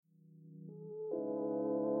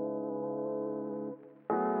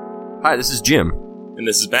Hi, this is Jim. And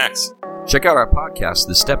this is Max. Check out our podcast,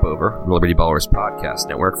 The Step Over, the Liberty Ballers Podcast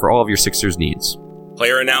Network, for all of your Sixers needs.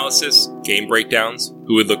 Player analysis, game breakdowns,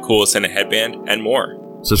 who would look coolest in a headband, and more.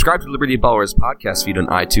 Subscribe to Liberty Ballers podcast feed on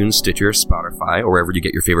iTunes, Stitcher, Spotify, or wherever you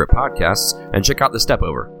get your favorite podcasts, and check out The Step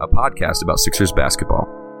Over, a podcast about Sixers basketball.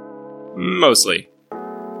 Mostly.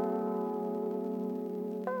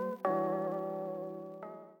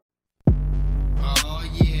 Oh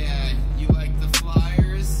yeah, you like the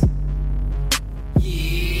Flyers?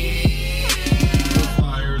 Yeah! The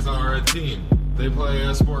Flyers are a team. They play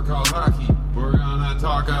a sport called hockey. We're gonna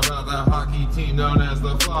talk about the hockey team known as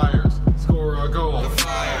the Flyers. Score a goal. The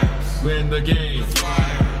Flyers. Win the game. The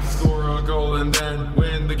Flyers. Score a goal and then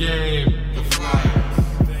win the game. The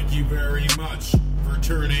Flyers. Thank you very much for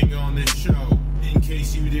turning on this show. In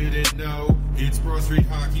case you didn't know, it's Broad Street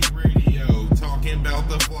Hockey Radio. Talking about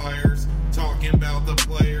the Flyers, talking about the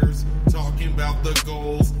players, talking about the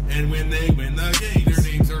goals, and when they win the game. Their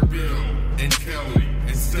names are Bill, and Kelly,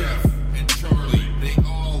 and Steph, and Charlie. They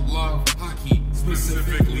all love hockey,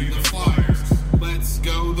 specifically the Flyers. Let's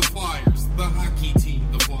go the Flyers, the hockey team,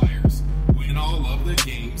 the Flyers. Win all of the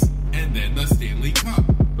games, and then the Stanley Cup.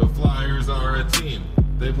 The Flyers are a team.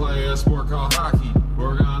 They play a sport called hockey.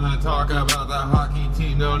 We're gonna talk about the hockey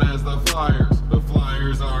team known as the Flyers. The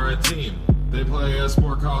Flyers are a team. They play a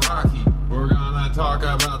sport called hockey. We're gonna talk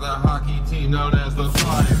about the hockey team known as the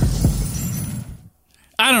Flyers.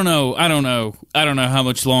 I don't know how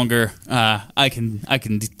much longer I can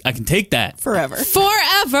take that. Forever.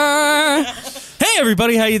 Hey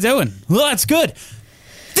everybody, how you doing? Well, that's good.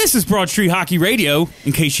 This is Broad Street Hockey Radio,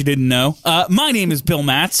 in case you didn't know. My name is Bill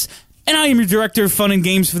Matz, and I am your director of fun and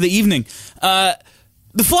games for the evening.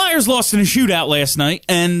 The Flyers lost in a shootout last night,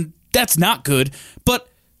 and that's not good, but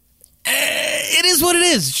it is what it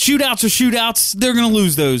is. Shootouts are shootouts. They're going to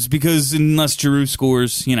lose those because unless Giroux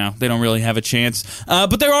scores, they don't really have a chance.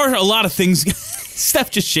 But there are a lot of things. Steph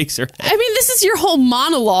just shakes her head. I mean, this is your whole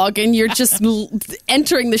monologue, and you're just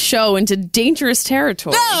entering the show into dangerous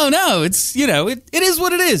territory. No, it's, it is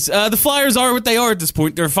what it is. The Flyers are what they are at this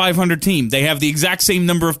point. They're a 500 team. They have the exact same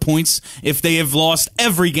number of points if they have lost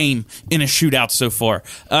every game in a shootout so far.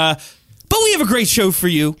 But we have a great show for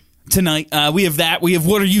you tonight. We have that. We have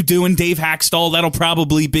What Are You Doing? Dave Hackstall. That'll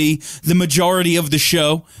probably be the majority of the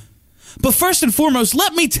show. But first and foremost,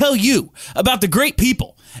 let me tell you about the great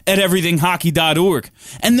people at everythinghockey.org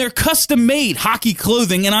and their custom-made hockey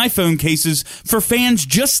clothing and iPhone cases for fans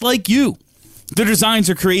just like you. Their designs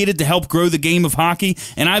are created to help grow the game of hockey,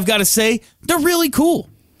 and I've got to say, they're really cool.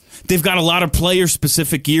 They've got a lot of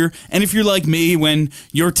player-specific gear, and if you're like me, when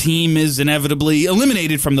your team is inevitably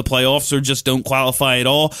eliminated from the playoffs or just don't qualify at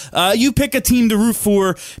all, you pick a team to root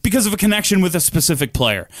for because of a connection with a specific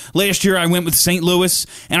player. Last year, I went with St. Louis,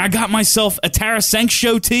 and I got myself a Tarasenko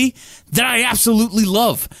Show tee that I absolutely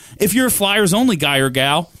love. If you're a Flyers-only guy or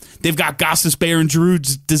gal, they've got Gostisbehere and Giroux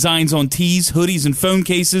designs on tees, hoodies, and phone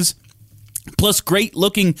cases. Plus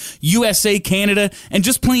great-looking USA, Canada, and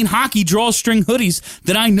just plain hockey drawstring hoodies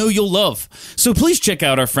that I know you'll love. So please check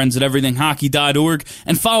out our friends at everythinghockey.org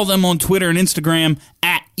and follow them on Twitter and Instagram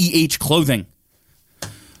at EHClothing.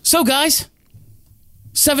 So, guys,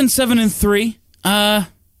 7-7-3.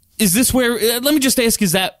 Is this where? Let me just ask: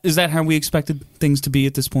 is that how we expected things to be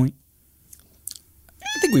at this point?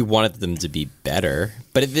 I think we wanted them to be better,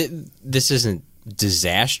 but this isn't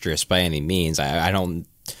disastrous by any means. I don't.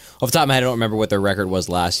 Off the top of my head, I don't remember what their record was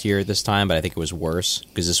last year at this time, but I think it was worse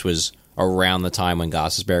because this was around the time when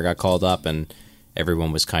Gostisbehere got called up and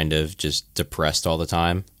everyone was kind of just depressed all the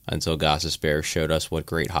time until Gostisbehere showed us what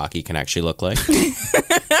great hockey can actually look like.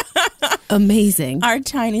 Amazing. Our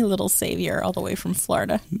tiny little savior all the way from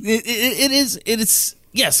Florida. It is.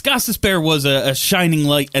 Yes, Gostisbehere was a shining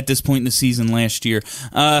light at this point in the season last year.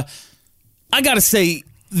 I got to say,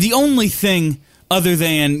 the only thing other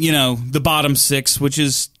than, the bottom six, which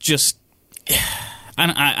is just...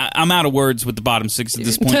 I'm out of words with the bottom six at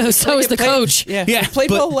this point. So is the coach. Yeah, they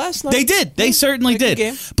played well last night. They did. They certainly did.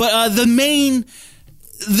 Game. But the main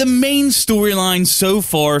storyline so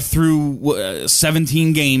far through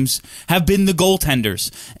 17 games have been the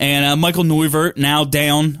goaltenders. And Michael Neuvirth now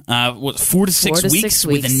down 4 to 6 weeks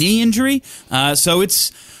with a knee injury. So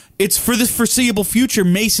it's for the foreseeable future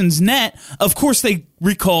Mason's net. Of course, they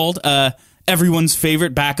recalled everyone's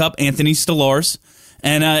favorite backup, Anthony Stolarz.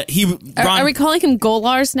 And are we calling him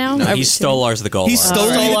Golars now? No, he's Stolarz the goalie. He's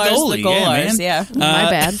Stolarz the goalie. Yeah. My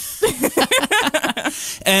bad.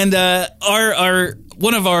 And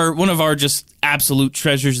one of our just absolute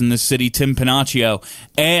treasures in this city, Tim Panaccio,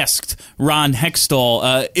 asked Ron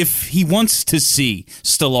Hextall if he wants to see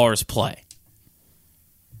Stolarz play.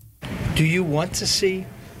 Do you want to see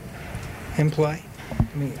him play?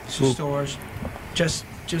 I mean, stores, just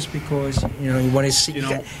because you want to see.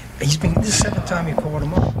 He's been this is the 7th time you called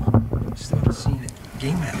him up. Still haven't seen a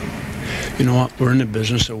game out of him. You know what? We're in the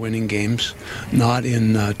business of winning games, not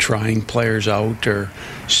in trying players out or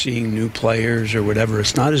seeing new players or whatever.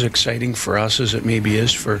 It's not as exciting for us as it maybe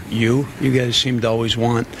is for you. You guys seem to always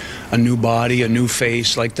want a new body, a new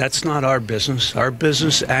face. Like, that's not our business. Our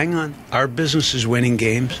business, hang on, our business is winning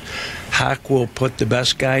games. Hack will put the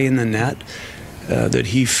best guy in the net that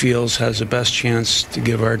he feels has the best chance to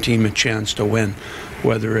give our team a chance to win,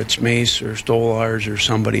 whether it's Mace or Stolars or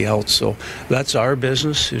somebody else. So that's our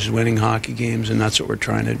business, is winning hockey games, and that's what we're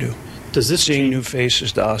trying to do. Does this seeing new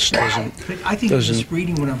faces to us doesn't? But I think you're just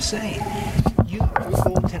reading what I'm saying. Your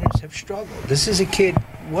goaltenders have struggled. This is a kid.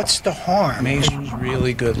 What's the harm? Mace was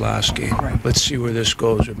really good last game. Right. Let's see where this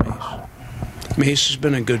goes with Mace. Mace has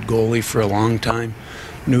been a good goalie for a long time.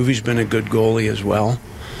 Nuvi's been a good goalie as well.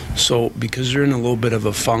 So because they're in a little bit of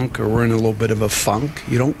a funk, or we're in a little bit of a funk,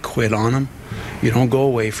 you don't quit on them. You don't go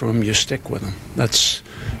away from them. You stick with them. That's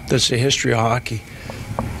the history of hockey.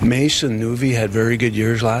 Mace and Nuvi had very good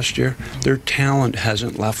years last year. Their talent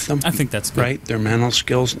hasn't left them. I think that's good. Right? Their mental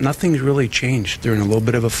skills, nothing's really changed. They're in a little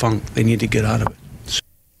bit of a funk. They need to get out of it.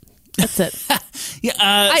 That's it. Yeah,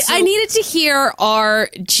 I needed to hear our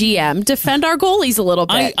GM defend our goalies a little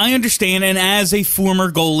bit. I understand, and as a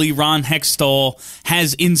former goalie, Ron Hextall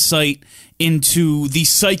has insight into the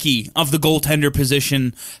psyche of the goaltender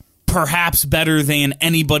position, perhaps better than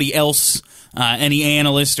anybody else, any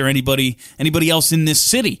analyst or anybody else in this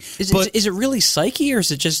city. Is it really psyche, or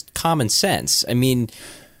is it just common sense? I mean,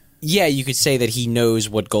 yeah, you could say that he knows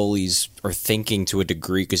what goalies are thinking to a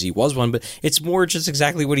degree because he was one, but it's more just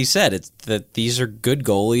exactly what he said. It's that these are good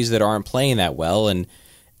goalies that aren't playing that well, and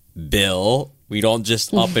Bill, we don't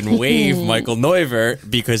just up and wave Michael Neuvirth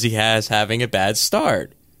because he has having a bad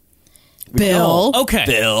start. Bill. Okay.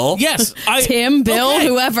 Bill. Yes. Tim, Bill, okay.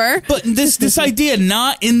 whoever. But this idea,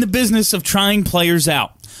 not in the business of trying players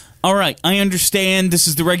out. All right, I understand this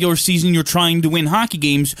is the regular season. You're trying to win hockey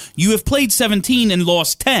games. You have played 17 and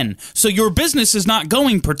lost 10, so your business is not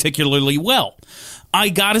going particularly well. I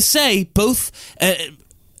gotta say, both.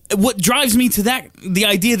 What drives me to the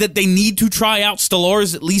idea that they need to try out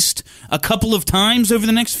Stolars at least a couple of times over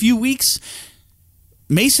the next few weeks.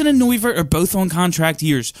 Mason and Neuvirth are both on contract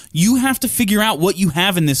years. You have to figure out what you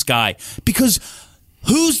have in this guy, because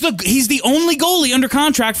he's the only goalie under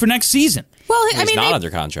contract for next season. Well, he's not under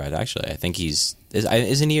contract, actually. I think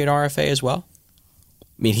isn't he an RFA as well? I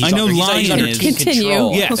mean, I know Lion under is. team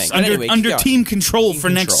control. Yes, Anyway, under team control for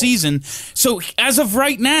next season. So as of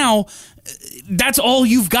right now, that's all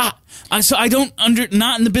you've got. So I don't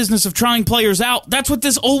not in the business of trying players out. That's what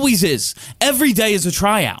this always is. Every day is a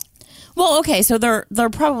tryout. Well, okay, so they're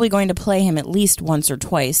probably going to play him at least once or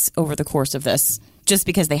twice over the course of this, just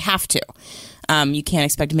because they have to. You can't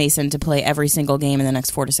expect Mason to play every single game in the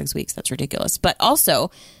next 4 to 6 weeks. That's ridiculous. But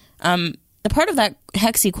also, the part of that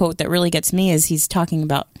Hexy quote that really gets me is he's talking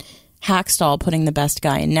about Hackstall putting the best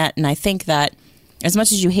guy in net. And I think that as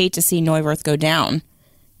much as you hate to see Neuvirth go down,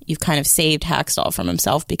 you've kind of saved Hackstall from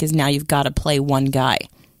himself, because now you've got to play one guy.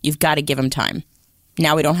 You've got to give him time.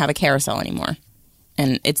 Now we don't have a carousel anymore.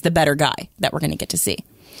 And it's the better guy that we're going to get to see,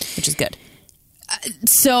 which is good.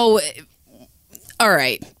 So, all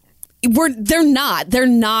right. They're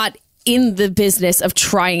not in the business of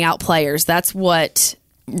trying out players. That's what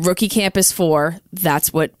rookie camp is for.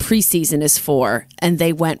 That's what preseason is for. And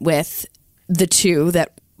they went with the two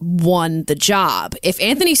that won the job. If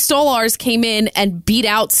Anthony Stolars came in and beat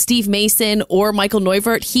out Steve Mason or Michael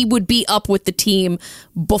Neuvirth, he would be up with the team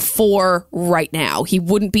before right now. He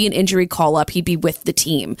wouldn't be an injury call-up. He'd be with the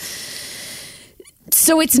team.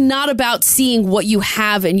 So it's not about seeing what you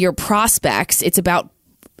have in your prospects. It's about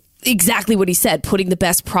exactly what he said, putting the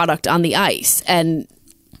best product on the ice. And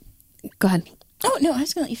go ahead. Oh, no, I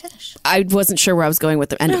was going to let you finish. I wasn't sure where I was going with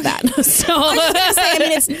the end of that. So I was going to say, I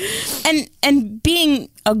mean, it's and being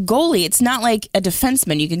a goalie, it's not like a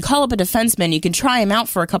defenseman. You can call up a defenseman, you can try him out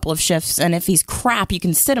for a couple of shifts, and if he's crap, you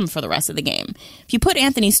can sit him for the rest of the game. If you put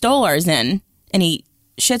Anthony Stolars in and he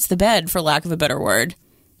shits the bed, for lack of a better word,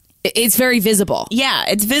 it's very visible. Yeah,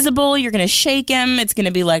 it's visible. You're going to shake him. It's going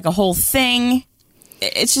to be like a whole thing.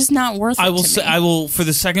 It's just not worth it. I will, for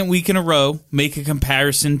the second week in a row, make a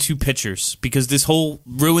comparison to pitchers, because this whole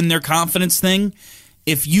ruin their confidence thing,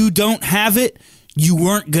 if you don't have it, you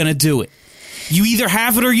weren't going to do it. You either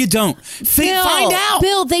have it or you don't. Find out.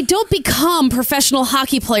 Bill, they don't become professional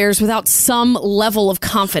hockey players without some level of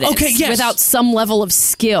confidence. Okay, yes. Without some level of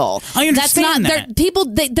skill. I understand that.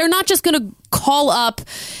 They're not just going to call up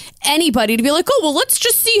anybody to be like, oh, well, let's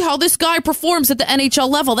just see how this guy performs at the NHL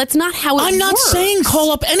level. That's not how it works. I'm not saying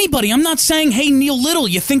call up anybody. I'm not saying, hey, Neil Little,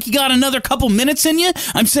 you think you got another couple minutes in you?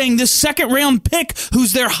 I'm saying this second-round pick,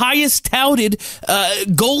 who's their highest touted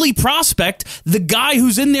goalie prospect, the guy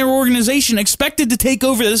who's in their organization expected to take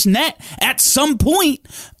over this net at some point.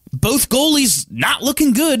 Both goalies not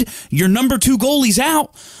looking good. Your number 2 goalie's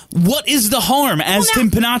out. What is the harm? As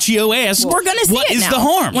Tim Panaccio asked, we're going to see what it is now. the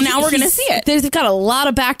harm? Well, now we're going to see it. They've got a lot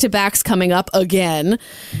of back-to-backs coming up again.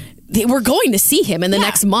 We're going to see him in the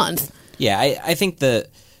next month. Yeah, I think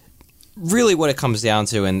really what it comes down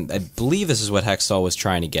to, and I believe this is what Hextall was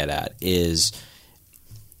trying to get at, is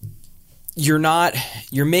you're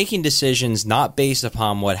making decisions not based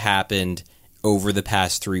upon what happened over the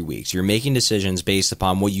past 3 weeks. You're making decisions based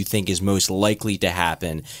upon what you think is most likely to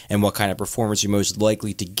happen and what kind of performance you're most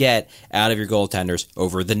likely to get out of your goaltenders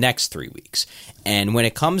over the next 3 weeks. And when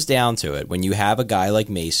it comes down to it, when you have a guy like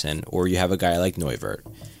Mason or you have a guy like Neuvirth,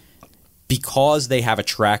 because they have a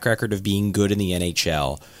track record of being good in the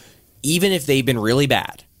NHL, even if they've been really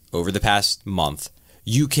bad over the past month,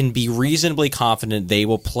 you can be reasonably confident they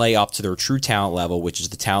will play up to their true talent level, which is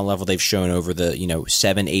the talent level they've shown over the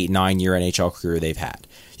 7, 8, 9 year NHL career they've had.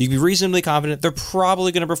 You can be reasonably confident they're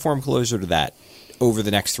probably going to perform closer to that over the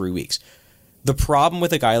next 3 weeks. The problem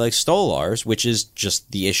with a guy like Stolarz, which is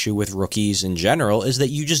just the issue with rookies in general, is that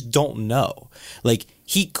you just don't know. Like,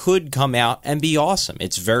 he could come out and be awesome.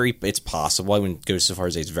 It's possible. I wouldn't go so far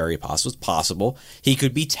as to say it's very possible. It's possible. He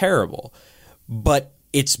could be terrible. But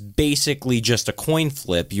it's basically just a coin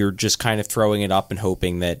flip. You're just kind of throwing it up and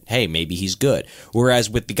hoping that, hey, maybe he's good. Whereas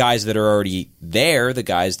with the guys that are already there, the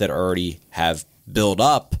guys that already have built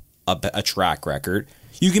up a track record,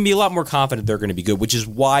 you can be a lot more confident they're going to be good, which is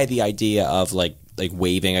why the idea of like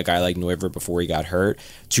waiving a guy like Neuvirth before he got hurt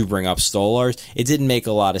to bring up Stolarz, it didn't make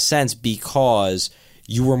a lot of sense because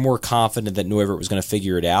you were more confident that Neuvirth was going to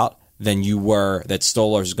figure it out than you were that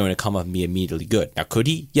Stolarz is going to come up and be immediately good. Now, could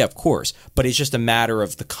he? Yeah, of course. But it's just a matter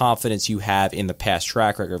of the confidence you have in the past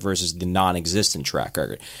track record versus the non-existent track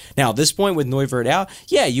record. Now, at this point with Neuvirth out,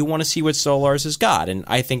 yeah, you want to see what Stolarz has got, and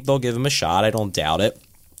I think they'll give him a shot. I don't doubt it.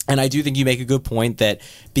 And I do think you make a good point that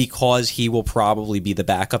because he will probably be the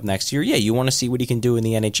backup next year, yeah, you want to see what he can do in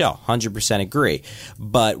the NHL. 100% agree.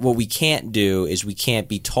 But what we can't do is we can't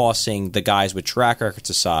be tossing the guys with track records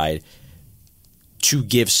aside to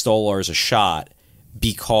give Stolarz a shot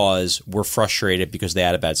because we're frustrated because they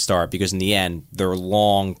had a bad start. Because in the end, their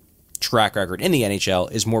long track record in the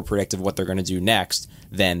NHL is more predictive of what they're going to do next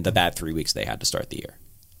than the bad 3 weeks they had to start the year.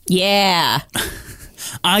 Yeah.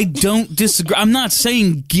 I don't disagree. I'm not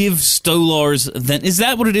saying give Stolarz. Then is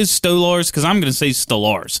that what it is, Stolarz? Because I'm going to say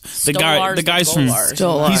Stolarz. The guy's from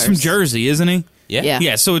Stolarz. He's from Jersey, isn't he? Yeah.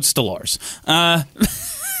 Yeah. So it's Stolarz.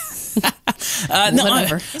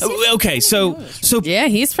 Okay, so yeah,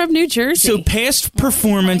 he's from New Jersey. So past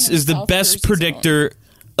performance is the best predictor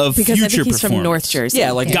of because future I think he's performance. from North Jersey.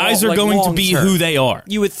 Yeah, like guys are going to be who they are.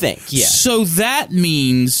 You would think, yeah. So that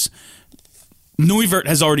means Neuvirth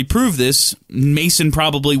has already proved this. Mason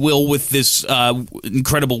probably will with this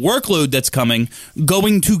incredible workload that's coming,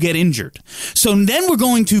 going to get injured. So then we're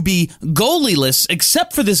going to be goalieless,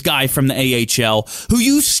 except for this guy from the AHL, who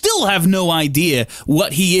you still have no idea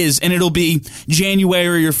what he is, and it'll be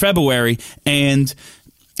January or February, and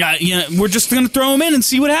we're just going to throw him in and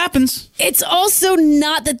see what happens. It's also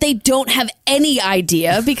not that they don't have any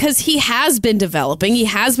idea because he has been developing. He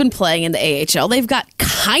has been playing in the AHL. They've got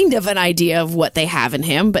kind of an idea of what they have in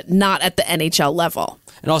him, but not at the NHL level.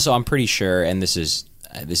 And also, I'm pretty sure, and this is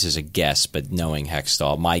a guess, but knowing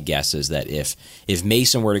Hextall, my guess is that if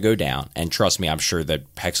Mason were to go down, and trust me, I'm sure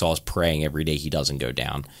that Hextall is praying every day he doesn't go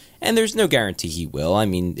down, and there's no guarantee he will. I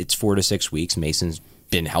mean, it's 4 to 6 weeks. Mason's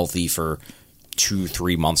been healthy for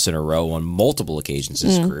 2-3 months in a row on multiple occasions in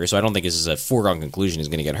his career, so I don't think this is a foregone conclusion he's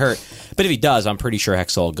going to get hurt. But if he does, I'm pretty sure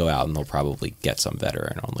Hextall will go out and they'll probably get some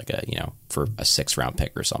veteran on for a 6th round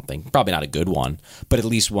pick or something. Probably not a good one, but at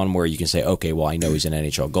least one where you can say, okay, well, I know he's an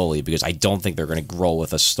NHL goalie, because I don't think they're going to roll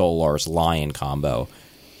with a Stolarz Lion combo.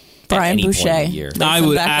 Brian Boucher. I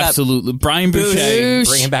would absolutely. Brian Boucher.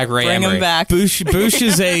 Bring him back, Ray Emery. Bring him back. Bush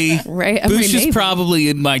is Ray Emery, Bush is maybe. probably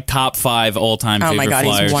in my top 5 all-time favorite Oh my God,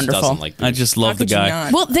 Flyers. he's wonderful. Doesn't like Bush. I just love the could you guy.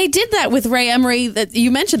 not? Well, they did that with Ray Emery. That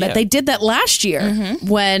you mentioned that Yeah. they did that last year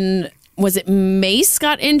when was it Mace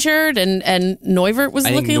got injured and Neuvirth was I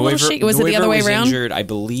think looking a little shaky. Was it the Neuvirth other way was around? Injured, I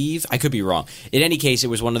believe. I could be wrong. In any case, it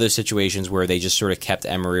was one of those situations where they just sort of kept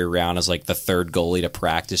Emery around as like the third goalie to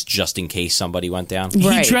practice just in case somebody went down.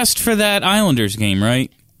 Right. He dressed for that Islanders game,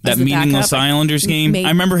 right? That the meaningless backup? Islanders game. Maybe. I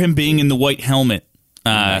remember him being in the white helmet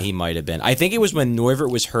He might have been. I think it was when Neuvert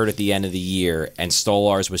was hurt at the end of the year, and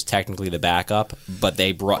Stolars was technically the backup, but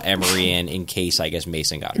they brought Emery in case, I guess,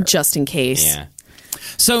 Mason got hurt. Just in case. Yeah.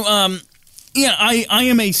 So, I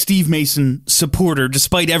am a Steve Mason supporter,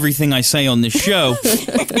 despite everything I say on this show.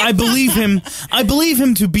 I believe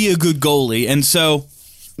him to be a good goalie, and so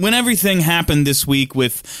when everything happened this week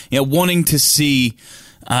with wanting to see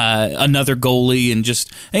another goalie, and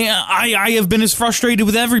just I have been as frustrated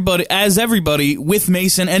with everybody with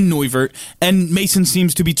Mason and Neuvert, and Mason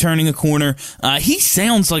seems to be turning a corner. He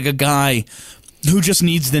sounds like a guy who just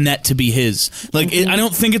needs the net to be his. Like I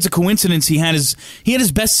don't think it's a coincidence he had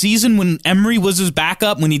his best season when Emery was his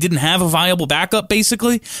backup, when he didn't have a viable backup.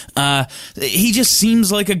 Basically, he just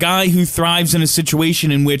seems like a guy who thrives in a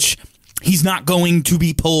situation in which he's not going to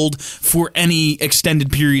be pulled for any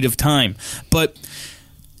extended period of time, but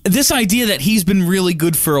this idea that he's been really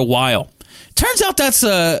good for a while, turns out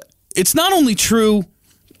it's not only true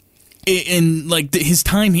in like his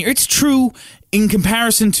time here, it's true in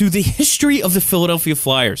comparison to the history of the Philadelphia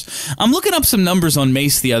Flyers. I'm looking up some numbers on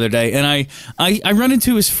Mace the other day, and I run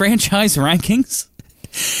into his franchise rankings.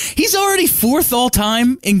 He's already 4th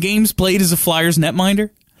all-time in games played as a Flyers netminder.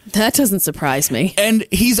 That doesn't surprise me. And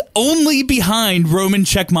he's only behind Roman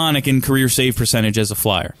Cechmanek in career save percentage as a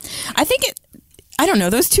Flyer. I don't know.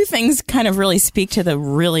 Those two things kind of really speak to the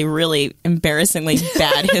really, really embarrassingly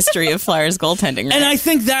bad history of Flyers goaltending. Right? And I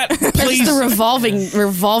think that plays just the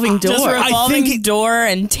revolving door. Just revolving door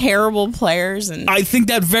and terrible players. And I think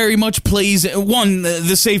that very much plays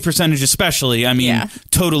the save percentage, especially. I mean,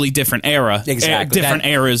 totally different era, exactly different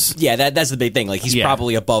eras. Yeah, that's the big thing. Like he's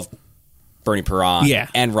probably above Bernie Perron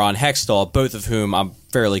and Ron Hextall, both of whom I'm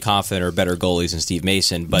fairly confident are better goalies than Steve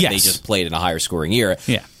Mason, but they just played in a higher scoring era.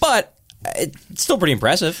 Yeah, but it's still pretty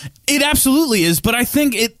impressive. It absolutely is, but I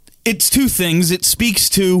think it's two things. It speaks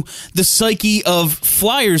to the psyche of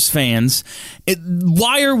Flyers fans.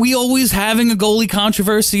 Why are we always having a goalie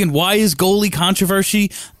controversy, and why is goalie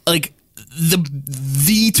controversy like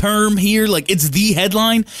the term here? Like it's the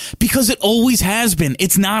headline because it always has been.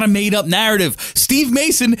 It's not a made-up narrative. Steve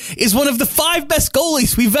Mason is one of the 5 best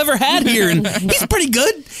goalies we've ever had here, and he's pretty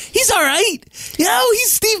good. He's all right.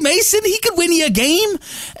 He's Steve Mason. He could win you a game.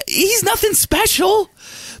 He's nothing special.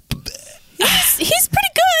 He's pretty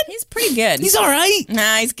good. He's pretty good. He's all right.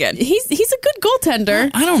 Nah, he's good. He's a good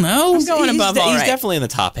goaltender. I don't know. I'm going above all right. He's definitely in the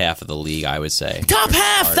top half of the league, I would say. Top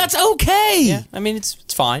half. That's okay. Yeah, I mean it's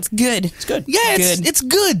fine. It's good. It's good. Yeah, it's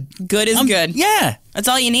good. Good is good. Yeah, that's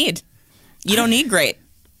all you need. You don't need great.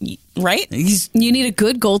 Right? You need a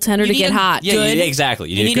good goaltender to get hot. Yeah, exactly.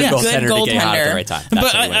 You need a good goaltender to get hot at the right time.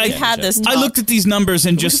 But I looked at these numbers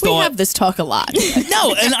and just thought... We have this talk a lot.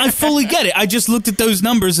 No, and I fully get it. I just looked at those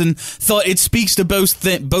numbers and thought it speaks to both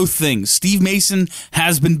things. Steve Mason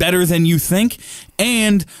has been better than you think,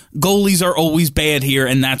 and goalies are always bad here,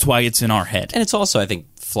 and that's why it's in our head. And it's also, I think,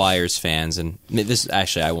 Flyers fans, and this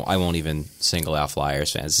actually I won't even single out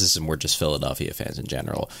Flyers fans. This is more just Philadelphia fans in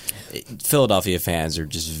general. Philadelphia fans are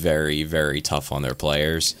just very, very tough on their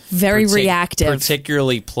players. Very reactive.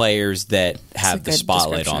 Particularly players that have the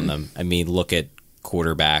spotlight on them. I mean, look at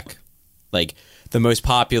quarterback. Like, the most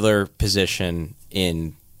popular position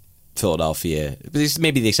in Philadelphia,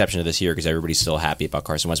 maybe the exception of this year because everybody's still happy about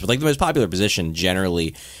Carson Wentz, but like the most popular position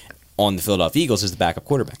generally on the Philadelphia Eagles is the backup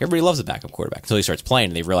quarterback. Everybody loves the backup quarterback until he starts playing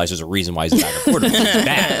and they realize there's a reason why he's the backup quarterback.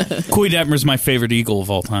 It's bad. Coy Detmer's my favorite Eagle of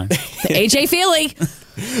all time. AJ Feely.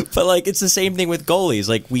 But like it's the same thing with goalies.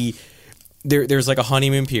 Like there's like a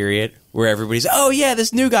honeymoon period where everybody's, oh yeah,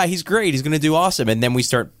 this new guy, he's great, he's going to do awesome, and then we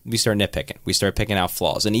start nitpicking, we start picking out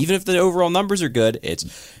flaws, and even if the overall numbers are good, it's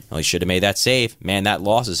he should have made that save, man, that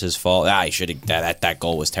loss is his fault, he should have that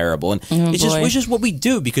goal was terrible, and it's just what we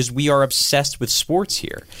do because we are obsessed with sports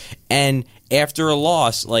here, and after a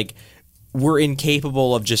loss, like we're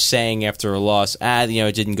incapable of just saying after a loss,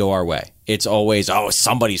 it didn't go our way. It's always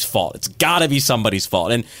somebody's fault. It's got to be somebody's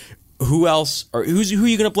fault, and who else, or who are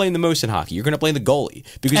you going to blame the most in hockey? You're going to blame the goalie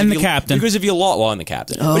and the captain. Because if you lost, and the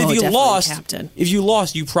captain. Oh, but if you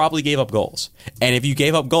lost, you probably gave up goals. And if you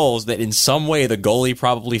gave up goals, that in some way the goalie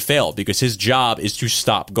probably failed because his job is to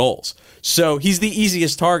stop goals. So he's the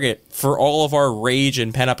easiest target for all of our rage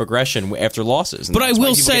and pent up aggression after losses. And but I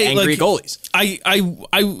will say, angry goalies, I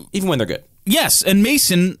even when they're good. Yes, and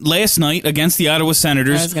Mason last night against the Ottawa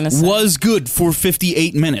Senators was good for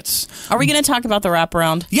 58 minutes. Are we going to talk about the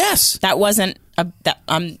wraparound? Yes. That wasn't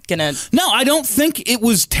I'm going to... No, I don't think it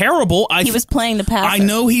was terrible. He was playing the pass. I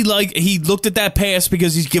know he looked at that pass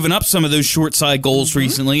because he's given up some of those short side goals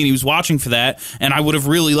recently, and he was watching for that, and I would have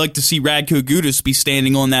really liked to see Radko Gudas be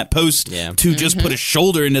standing on that post to just put a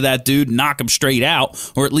shoulder into that dude and knock him straight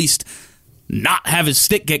out, or at least not have his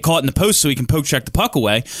stick get caught in the post so he can poke check the puck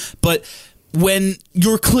away. But when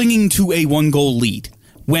you're clinging to a 1-goal lead,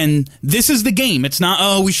 when this is the game, it's not,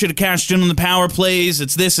 oh, we should have cashed in on the power plays,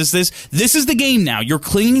 it's this. This is the game now. You're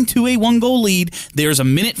clinging to a 1-goal lead. There's a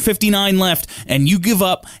minute 59 left, and you give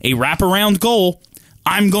up a wraparound goal.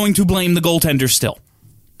 I'm going to blame the goaltender still.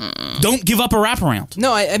 Don't give up a wraparound.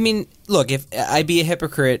 No, I mean, look, if I'd be a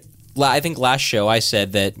hypocrite. I think last show I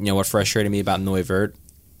said that, what frustrated me about Neuwirth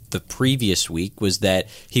the previous week was that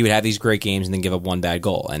he would have these great games and then give up one bad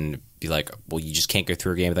goal and be like, well, you just can't go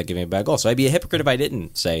through a game without giving a bad goal. So I'd be a hypocrite if I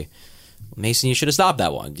didn't say, Mason, you should have stopped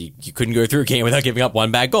that one. You couldn't go through a game without giving up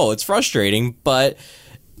one bad goal. It's frustrating, but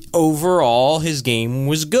overall his game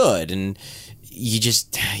was good, and you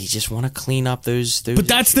just want to clean up those. But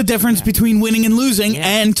that's the difference between winning and losing. Yeah.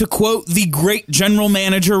 And to quote the great general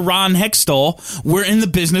manager Ron Hextall, we're in the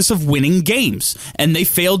business of winning games, and they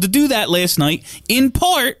failed to do that last night in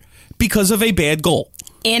part because of a bad goal.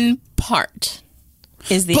 In part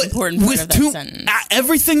is the important part of that sentence.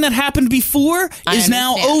 Everything that happened before is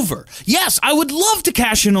now over. Yes, I would love to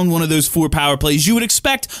cash in on one of those 4 power plays. You would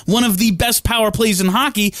expect one of the best power plays in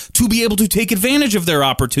hockey to be able to take advantage of their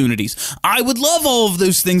opportunities. I would love all of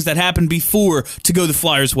those things that happened before to go the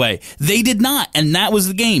Flyers' way. They did not, and that was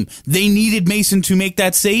the game. They needed Mason to make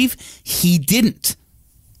that save. He didn't.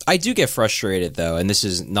 I do get frustrated, though, and this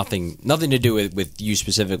is nothing to do with you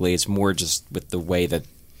specifically. It's more just with the way that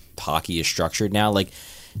hockey is structured now. Like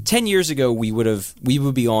 10 years ago, we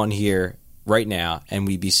would be on here right now and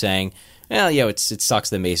we'd be saying, well, it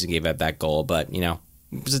sucks that Mason gave up that goal, but it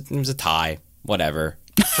was a tie, whatever.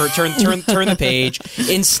 Turn the page.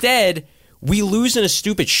 Instead, we lose in a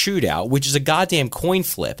stupid shootout, which is a goddamn coin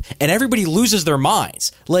flip, and everybody loses their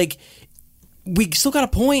minds. Like, we still got a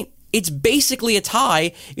point. It's basically a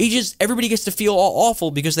tie. Everybody gets to feel all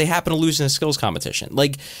awful because they happen to lose in a skills competition.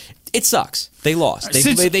 Like, it sucks. They lost.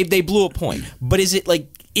 They blew a point. But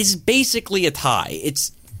it's basically a tie.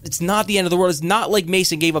 It's not the end of the world. It's not like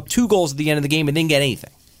Mason gave up 2 goals at the end of the game and didn't get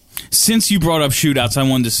anything. Since you brought up shootouts, I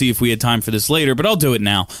wanted to see if we had time for this later, but I'll do it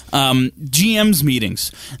now. GM's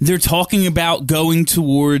meetings. They're talking about going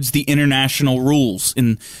towards the international rules.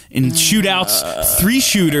 In shootouts, 3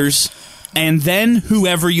 shooters, and then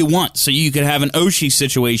whoever you want. So you could have an Oshie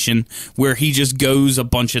situation where he just goes a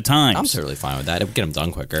bunch of times. I'm totally fine with that. It'll get him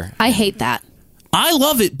done quicker. I hate that. I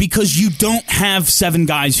love it because you don't have 7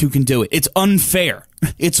 guys who can do it. It's unfair.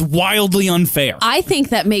 It's wildly unfair. I think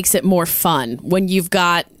that makes it more fun when you've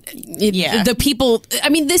got the people. I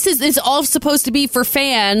mean, it's all supposed to be for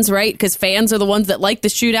fans, right? Because fans are the ones that like the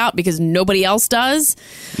shootout because nobody else does.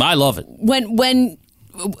 I love it.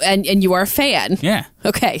 And you are a fan. Yeah.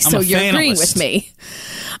 Okay, so you're agreeing with me.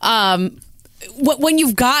 When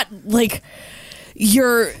you've got,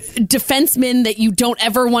 your defenseman that you don't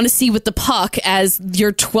ever want to see with the puck as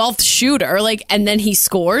your 12th shooter, and then he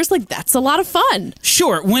scores, that's a lot of fun.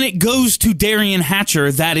 Sure, when it goes to Darian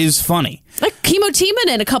Hatcher, that is funny. Like Kimmo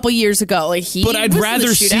Timonen a couple years ago, but I'd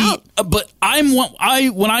rather see. But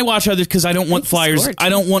when I watch others, because I don't want Flyers. I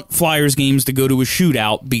don't want Flyers games to go to a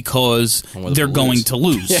shootout because they're going to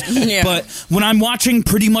lose. Yeah. But when I'm watching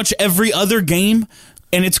pretty much every other game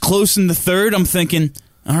and it's close in the third, I'm thinking,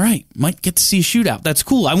 all right, might get to see a shootout. That's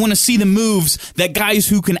cool. I want to see the moves that guys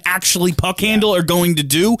who can actually puck handle are going to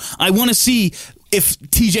do. I want to see if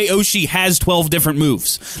TJ Oshie has 12 different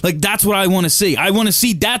moves. That's what I want to see. I want to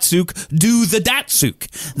see Datsuk do the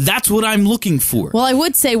Datsuk. That's what I'm looking for. Well, I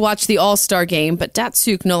would say watch the All-Star game, but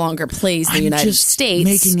Datsuk no longer plays the United States.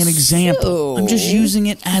 I'm just making an example. So. I'm just using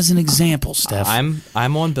it as an example, Steph.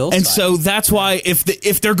 I'm on Bill's and side. So that's why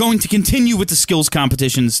if they're going to continue with the skills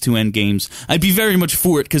competitions to end games, I'd be very much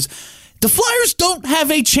for it because the Flyers don't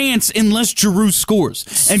have a chance unless Giroux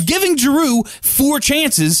scores. And giving Giroux 4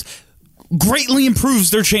 chances greatly improves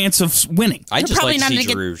their chance of winning. I'd just like to see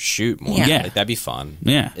Giroux shoot more. Yeah. That'd be fun.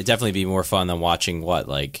 Yeah. It'd definitely be more fun than watching I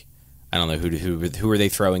don't know, who are they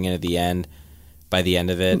throwing in at the end? By the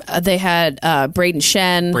end of it, they had Braden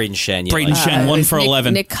Shen. Braden Shen, 1 for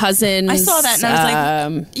 11. Nick Cousins. I saw that and I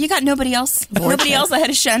was like, you got nobody else? Nobody else ahead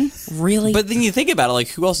of Shen? Really? But then you think about it,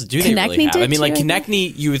 who else do they really have? I mean,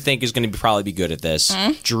 Konechny, you would think is going to probably be good at this.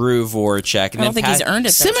 Giroux, Voracek. And I don't think he's earned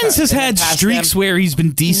it. Simmons has had streaks where he's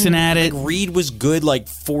been decent at it. Reed was good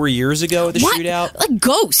 4 years ago at the shootout.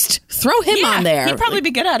 Ghost. Throw him on there. He'd probably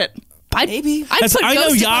be good at it. Maybe. I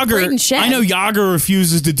know Yager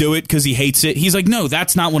refuses to do it because he hates it. He's like, no,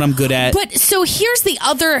 that's not what I'm good at. But so here's the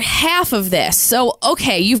other half of this. So,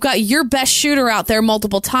 okay, you've got your best shooter out there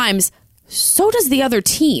multiple times. So does the other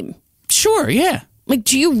team. Sure, yeah.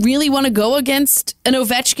 Do you really want to go against an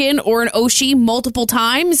Ovechkin or an Oshie multiple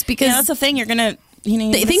times? Because that's the thing. You're going to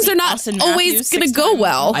things are not always going to go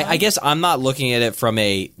well. I guess I'm not looking at it from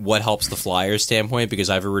a what helps the Flyers standpoint because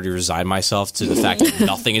I've already resigned myself to the fact that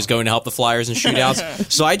nothing is going to help the Flyers in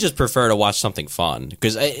shootouts. So I just prefer to watch something fun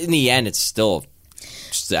because in the end, it's still,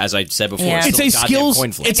 as I said before, it's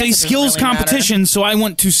a skills competition. So I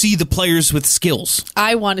want to see the players with skills.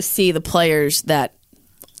 I want to see the players that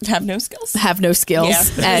have no skills. Yeah,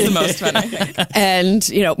 that's the most fun, I think.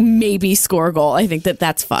 And maybe score a goal. I think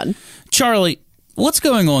that's fun. Charlie, what's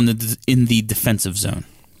going on in the defensive zone?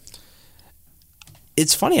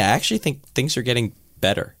 It's funny. I actually think things are getting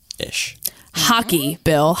better-ish. Hockey,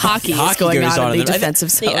 Bill. Hockey is going on in the defensive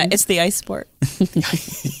zone. It's the ice sport.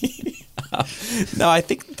 No, I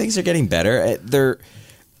think things are getting better.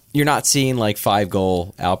 You're not seeing like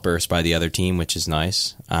 5-goal outbursts by the other team, which is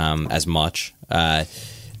nice. As much,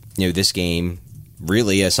 this game,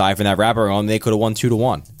 really, aside from that wraparound, they could have won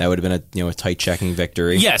 2-1. That would have been a tight checking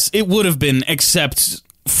victory. Yes, it would have been, except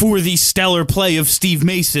for the stellar play of Steve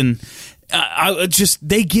Mason.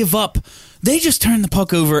 They give up. They just turn the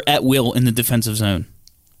puck over at will in the defensive zone.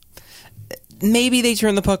 Maybe they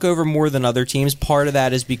turn the puck over more than other teams. Part of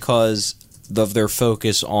that is because of their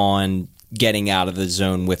focus on getting out of the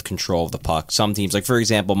zone with control of the puck. Some teams, like for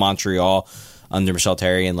example, Montreal under Michel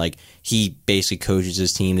Therrien, he basically coaches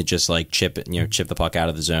his team to just chip the puck out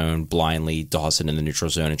of the zone, blindly toss it in the neutral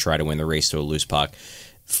zone and try to win the race to a loose puck.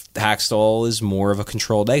 Hakstol is more of a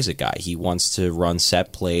controlled exit guy. He wants to run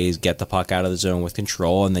set plays, get the puck out of the zone with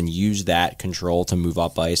control, and then use that control to move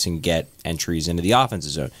up ice and get entries into the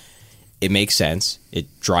offensive zone. It makes sense.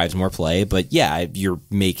 It drives more play, but yeah, you're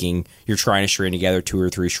trying to string together 2 or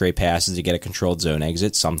 3 straight passes to get a controlled zone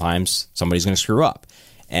exit. Sometimes somebody's going to screw up.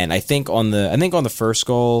 And I think on the first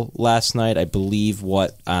goal last night, I believe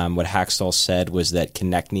what Hakstol said was that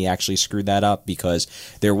Konechny actually screwed that up because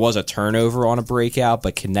there was a turnover on a breakout,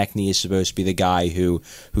 but Konechny is supposed to be the guy who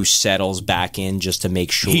settles back in just to make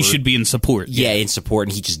sure he should be in support. Yeah, in support,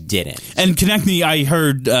 and he just didn't. And Konechny, I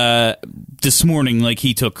heard this morning,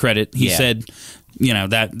 he took credit. He said,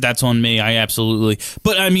 that's on me. I absolutely.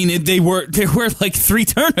 But I mean, there were 3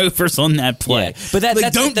 turnovers on that play. Yeah. But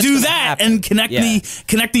that's don't do that. Happen. And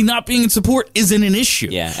Konechny not being in support isn't an issue.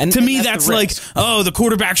 Yeah. And to me, that's the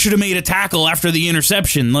quarterback should have made a tackle after the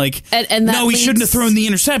interception. No, he shouldn't have thrown the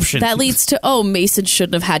interception. That leads to Mason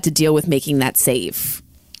shouldn't have had to deal with making that save.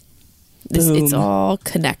 It's all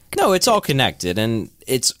connected. No, it's all connected, and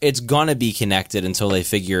it's gonna be connected until they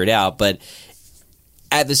figure it out. But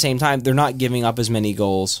at the same time, they're not giving up as many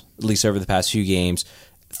goals, at least over the past few games.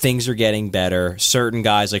 Things are getting better. Certain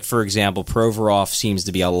guys, for example, Provorov seems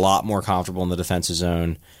to be a lot more comfortable in the defensive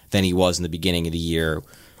zone than he was in the beginning of the year,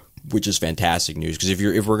 which is fantastic news. Because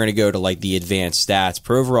if we're going to go to the advanced stats,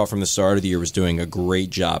 Provorov from the start of the year was doing a great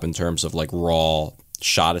job in terms of raw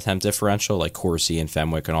shot attempt differential, like Corsi and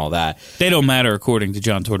Fenwick and all that. They don't matter according to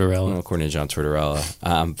John Tortorella. Well, according to John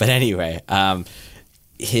Tortorella. But anyway,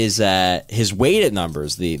 his weighted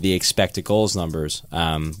numbers, the expected goals numbers,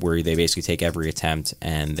 where they basically take every attempt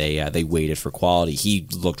and they weight it for quality. He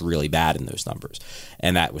looked really bad in those numbers,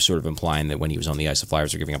 and that was sort of implying that when he was on the ice, the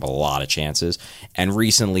Flyers were giving up a lot of chances. And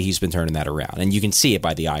recently, he's been turning that around, and you can see it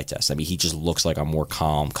by the eye test. I mean, he just looks like a more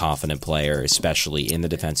calm, confident player, especially in the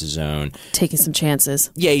defensive zone, taking some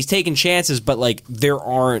chances. Yeah, he's taking chances, but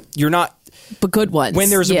you're not. But good ones. When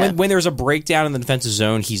there's a breakdown in the defensive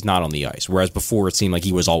zone, he's not on the ice. Whereas before, it seemed like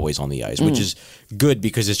he was always on the ice, which is good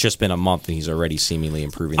because it's just been a month and he's already seemingly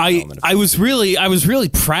improving. I was really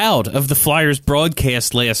proud of the Flyers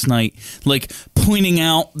broadcast last night, pointing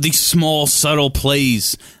out the small, subtle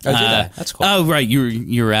plays. Oh, that's cool. Oh, right,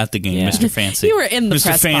 you were at the game, Mr. Fancy. You were in the Mr.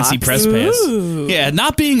 press Fancy box. press pass. Ooh. Yeah,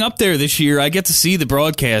 not being up there this year, I get to see the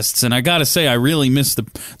broadcasts, and I got to say, I really miss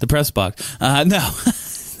the press box. No.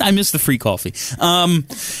 I miss the free coffee.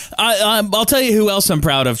 I'll tell you who else I'm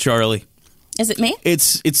proud of, Charlie. Is it me?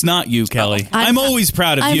 It's not you, Kelly. I'm always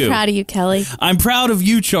proud of you. I'm proud of you, Kelly. I'm proud of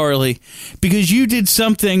you, Charlie, because you did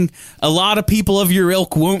something a lot of people of your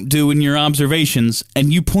ilk won't do in your observations,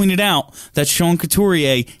 and you pointed out that Sean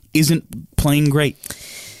Couturier isn't playing great.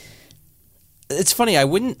 It's funny. I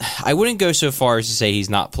wouldn't go so far as to say he's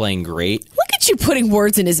not playing great. Look at you putting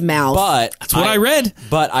words in his mouth. But that's what I read.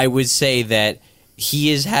 But I would say that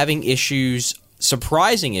he is having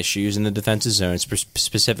surprising issues in the defensive zone,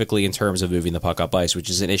 specifically in terms of moving the puck up ice, which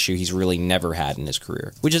is an issue he's really never had in his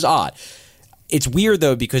career, which is odd. It's weird,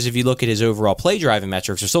 though, because if you look at his overall play driving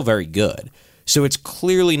metrics, they're still very good. So it's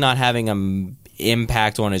clearly not having an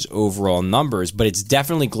impact on his overall numbers, but it's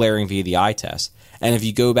definitely glaring via the eye test. And if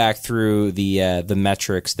you go back through the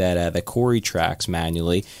metrics that Corey tracks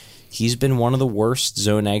manually, he's been one of the worst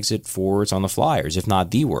zone exit forwards on the Flyers, if not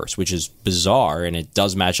the worst, which is bizarre, and it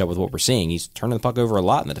does match up with what we're seeing. He's turning the puck over a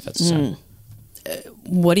lot in the defensive zone.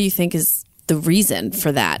 What do you think is the reason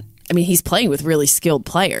for that? I mean, he's playing with really skilled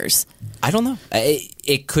players. I don't know.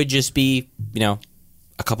 It could just be,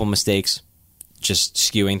 a couple mistakes, just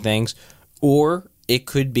skewing things. Or it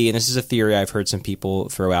could be, and this is a theory I've heard some people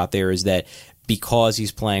throw out there, is that because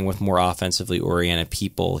he's playing with more offensively oriented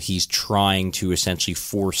people, he's trying to essentially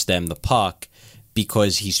force them the puck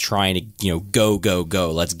because he's trying to,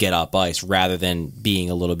 go, let's get up ice, rather than being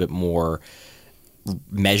a little bit more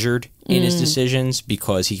measured in his decisions,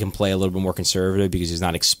 because he can play a little bit more conservative because he's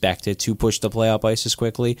not expected to push the play up ice as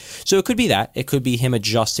quickly. So it could be that. It could be him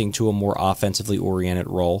adjusting to a more offensively oriented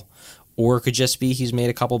role. Or it could just be he's made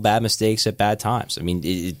a couple bad mistakes at bad times. I mean,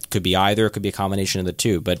 it could be either. It could be a combination of the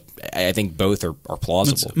two. But I think both are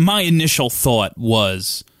plausible. My initial thought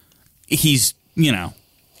was he's,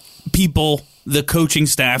 people, the coaching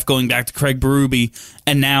staff going back to Craig Berube,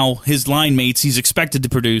 and now his line mates he's expected to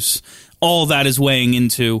produce. All that is weighing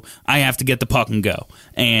into, I have to get the puck and go.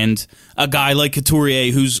 And a guy like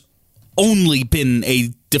Couturier, who's only been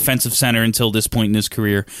a defensive center until this point in his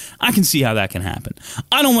career, I can see how that can happen.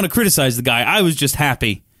 I don't want to criticize the guy. I was just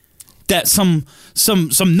happy that some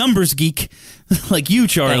numbers geek like you,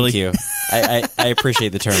 Charlie. Thank you. I appreciate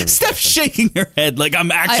the term. Steph's shaking her head like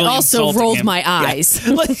I'm actually I also insulting rolled him. my eyes.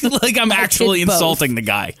 Yeah. like I'm actually did both. insulting the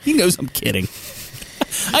guy. He knows I'm kidding.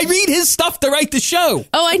 I read his stuff to write the show.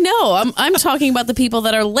 Oh, I know. I'm talking about the people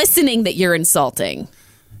that are listening that you're insulting.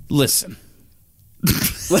 Listen.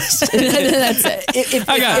 That's it.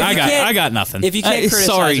 I got nothing. If you can't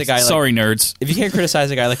criticize a guy like, sorry, nerds. If you can't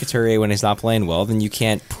criticize a guy like Couturier when he's not playing well, then you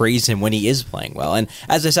can't praise him when he is playing well. And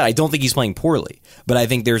as I said, I don't think he's playing poorly, but I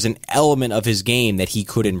think there's an element of his game that he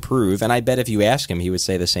could improve. And I bet if you ask him, he would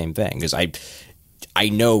say the same thing, because I'm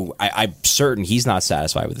certain he's not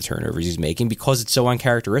satisfied with the turnovers he's making because it's so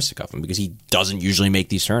uncharacteristic of him, because he doesn't usually make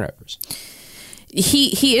these turnovers.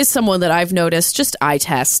 He is someone that I've noticed, just eye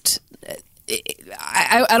test.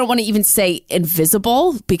 I don't want to even say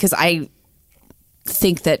invisible, because I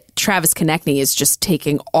think that Travis Konechny is just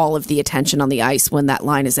taking all of the attention on the ice when that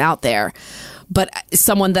line is out there. But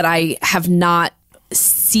someone that I have not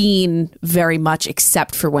seen very much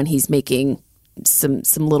except for when he's making some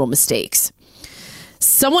little mistakes.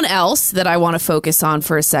 Someone else that I want to focus on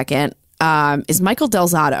for a second is Michael Del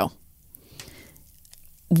Zotto.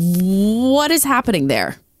 What is happening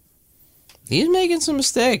there? He's making some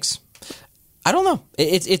mistakes. I don't know.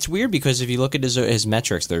 It's weird, because if you look at his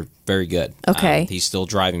metrics, they're very good. Okay. He's still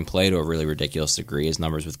driving play to a really ridiculous degree. His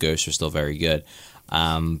numbers with Ghost are still very good.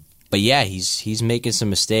 But yeah, he's making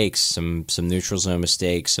some mistakes, some neutral zone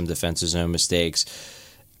mistakes, some defensive zone mistakes.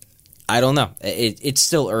 I don't know. It's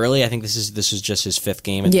still early. I think this is just his fifth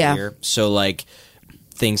game of the year. So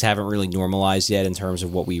things haven't really normalized yet in terms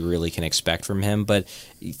of what we really can expect from him. But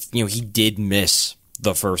he did miss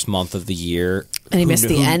the first month of the year. And he missed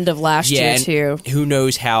the end of last year, too. Who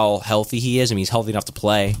knows how healthy he is? I mean, he's healthy enough to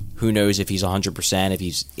play. Who knows if he's 100%, if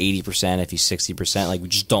he's 80%, if he's 60%? We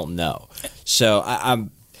just don't know. So I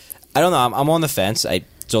don't know. I'm on the fence. I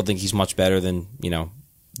still think he's much better than,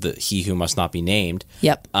 the he who must not be named.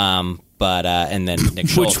 Yep. But and then Nick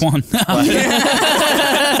Schultz. Which one?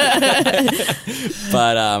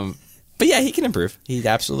 But yeah, he can improve. He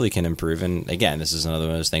absolutely can improve. And again, this is another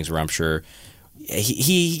one of those things where I'm sure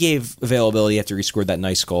he gave availability after he scored that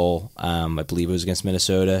nice goal. I believe it was against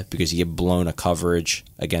Minnesota, because he had blown a coverage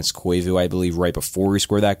against Koivu, I believe, right before he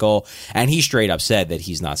scored that goal. And he straight up said that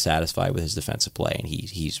he's not satisfied with his defensive play, and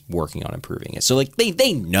he's working on improving it. So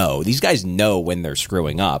they know. These guys know when they're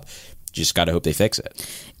screwing up. Just got to hope they fix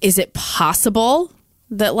it. Is it possible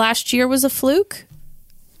that last year was a fluke?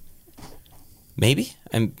 Maybe.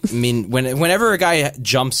 I mean, whenever a guy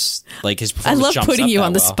jumps, his performance jumps up. I love putting you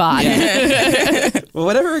on the spot. Yeah. Well,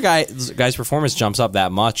 whenever a guy's performance jumps up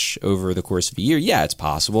that much over the course of a year, yeah, it's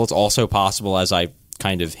possible. It's also possible, as I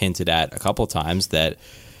kind of hinted at a couple times, that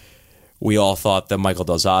we all thought that Michael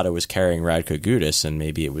Del Zotto was carrying Radko Gudas, and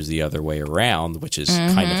maybe it was the other way around, which is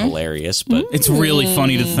kind of hilarious. But it's really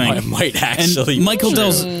funny to think. It might actually. And Michael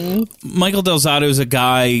Del Zotto is a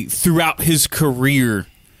guy throughout his career.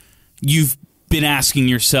 You've been asking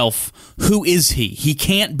yourself, who is he? He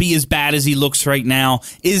can't be as bad as he looks right now.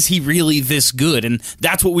 Is he really this good? And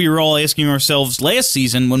that's what we were all asking ourselves last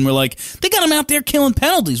season when we're like, they got him out there killing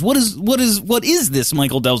penalties. What is this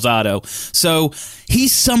Michael Del Zotto? So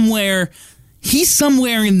he's somewhere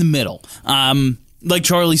in the middle. Like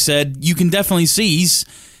Charlie said, you can definitely see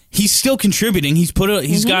he's still contributing. He's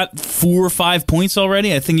got 4 or 5 points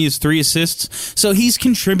already. I think he has 3 assists. So he's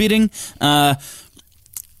contributing.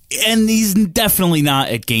 And he's definitely not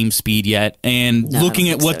at game speed yet. And No, looking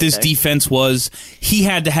I at don't what think this so, defense was, he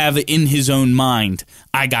had to have it in his own mind.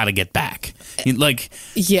 I got to get back. Like,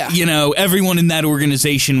 Yeah. you know, everyone in that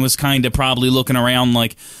organization was kind of probably looking around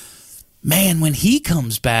like, man, when he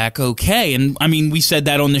comes back, okay. And I mean, we said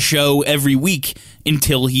that on the show every week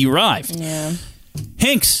until he arrived. Yeah.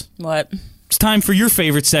 Hinks, What? it's time for your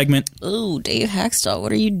favorite segment. Ooh, Dave Haxtell,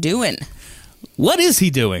 what are you doing? What is he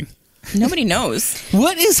doing? Nobody knows.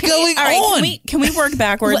 What is going All right, on? can we work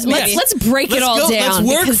backwards? maybe? Let's break Let's it all go- down. let's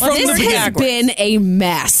work because from this the has beginning. been a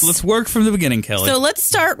mess. Let's work from the beginning, Kelly. So let's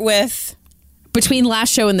start with Between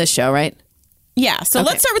last show and this show, right? yeah. So Okay.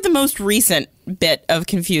 let's start with the most recent bit of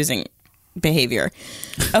confusing behavior.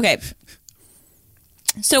 Okay.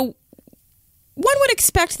 So one would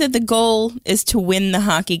expect that the goal is to win the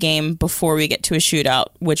hockey game before we get to a shootout,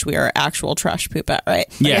 which we are actual trash poop at, right?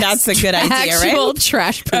 Like, Yes. that's a good idea, Actual right?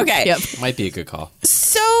 trash poop. Okay. Yep. Might be a good call.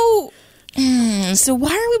 So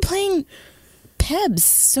why are we playing Pebs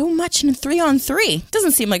so much in a 3-on-3?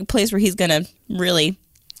 Doesn't seem like a place where he's gonna really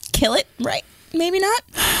kill it, right? Maybe not.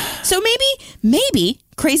 So maybe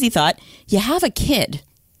crazy thought. You have a kid,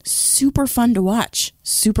 super fun to watch,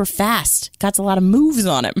 super fast, got a lot of moves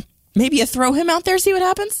on him. Maybe you throw him out there, see what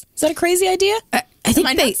happens. Is that a crazy idea? I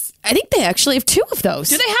think they actually have two of those.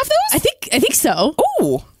 Do they have those? I think so.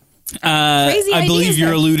 Ooh. Crazy I believe ideas you're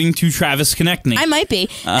there. alluding to Travis Konechny. I might be.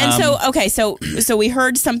 And so we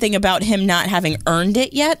heard something about him not having earned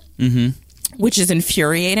it yet, which is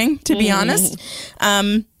infuriating, to be honest.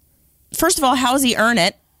 First of all, how does he earn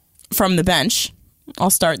it from the bench? I'll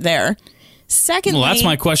start there. Secondly, Well, that's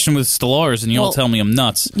my question with Stellaris, and you'll Well- tell me I'm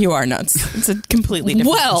nuts. you are nuts. It's a completely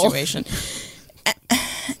different situation.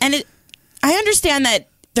 And I understand that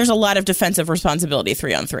there's a lot of defensive responsibility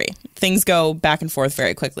 3-on-3. Things go back and forth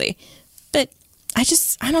very quickly. But I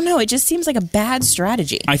don't know. It just seems like a bad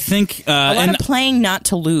strategy. I think, a lot and of playing not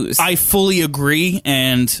to lose. I fully agree,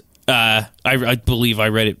 and I believe I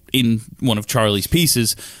read it in one of Charlie's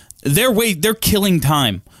pieces. They're killing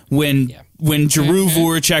time when Giroux,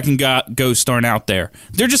 Voracek, and Ghost aren't out there.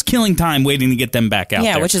 They're just killing time waiting to get them back out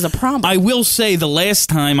there. Yeah, which is a problem. I will say the last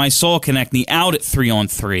time I saw Konechny out at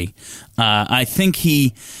 3-on-3, I think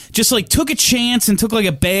he just like took a chance and took like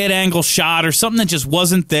a bad angle shot or something that just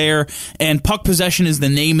wasn't there. And puck possession is the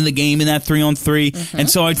name of the game in that 3-on-3. And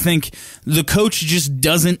so I think the coach just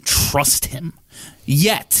doesn't trust him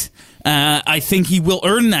yet. I think he will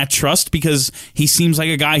earn that trust because he seems like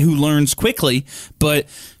a guy who learns quickly. But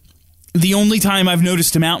the only time I've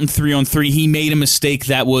noticed him out in 3-on-3, he made a mistake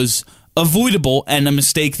that was avoidable and a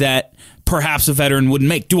mistake that perhaps a veteran wouldn't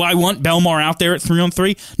make. Do I want Belmar out there at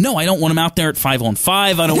 3-on-3? No, I don't want him out there at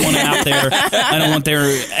 5-on-5. I don't want him out there. I don't want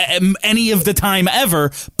there any of the time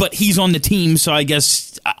ever. But he's on the team, so I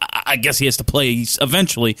guess he has to play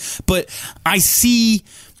eventually. But I see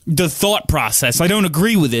the thought process. I don't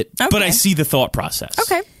agree with it, but I see the thought process.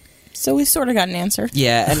 Okay. So we sort of got an answer.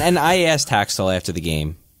 Yeah, and I asked Haxtell after the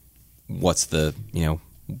game, what's the deal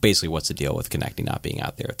with Konechny not being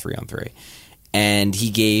out there at 3-on-3? And he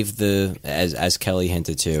gave as Kelly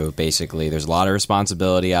hinted to, basically, there's a lot of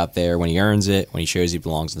responsibility out there when he earns it, when he shows he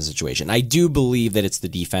belongs in the situation. I do believe that it's the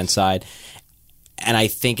defense side, and I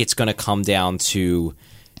think it's going to come down to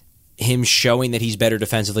him showing that he's better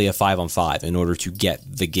defensively at 5-on-5 in order to get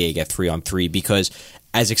the gig at 3-on-3, because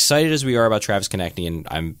as excited as we are about Travis Konechny, and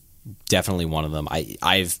I'm definitely one of them,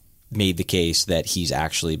 I've made the case that he's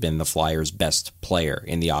actually been the Flyers' best player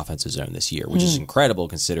in the offensive zone this year, which is incredible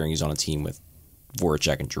considering he's on a team with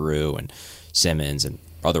Voracek and Giroux and Simmons and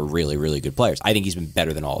other really, really good players. I think he's been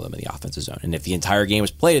better than all of them in the offensive zone. And if the entire game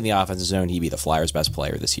was played in the offensive zone, he'd be the Flyers' best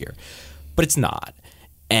player this year. But it's not.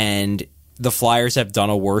 And the Flyers have done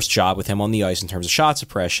a worse job with him on the ice in terms of shot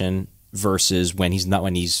suppression versus when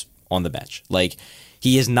he's on the bench. Like,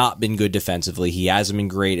 he has not been good defensively. He hasn't been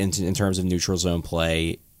great in terms of neutral zone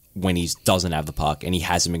play when he doesn't have the puck, and he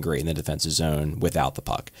hasn't been great in the defensive zone without the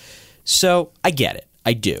puck. So I get it.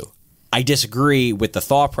 I do. I disagree with the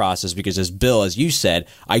thought process because, as you said,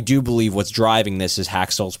 I do believe what's driving this is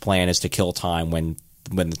Haxtell's plan is to kill time when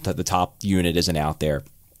the top unit isn't out there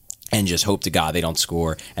and just hope to God they don't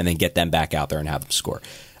score and then get them back out there and have them score.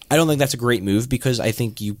 I don't think that's a great move because I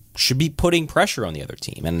think you should be putting pressure on the other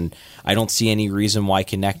team, and I don't see any reason why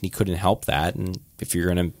Konechny couldn't help that. And if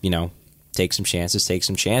you're going to, take some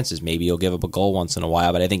chances. Maybe you'll give up a goal once in a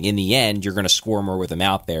while, but I think in the end, you're going to score more with him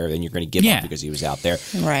out there than you're going to give up because he was out there.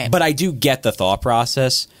 Right. But I do get the thought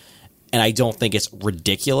process, and I don't think it's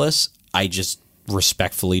ridiculous. I just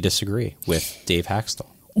respectfully disagree with Dave Haxtell.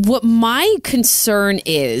 What my concern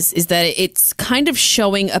is that it's kind of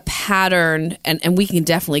showing a pattern, and we can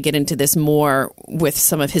definitely get into this more with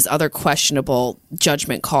some of his other questionable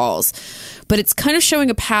judgment calls, but it's kind of showing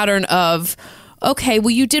a pattern of, okay,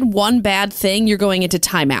 well, you did one bad thing, you're going into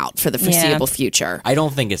timeout for the foreseeable future. I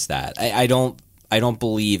don't think it's that. I don't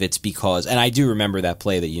believe it's because, and I do remember that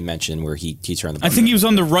play that you mentioned where he turned the ball. I think he was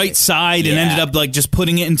on the right side and ended up like just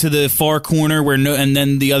putting it into the far corner and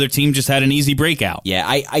then the other team just had an easy breakout. Yeah,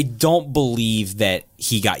 I don't believe that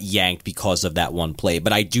he got yanked because of that one play,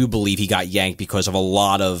 but I do believe he got yanked because of a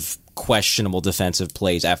lot of questionable defensive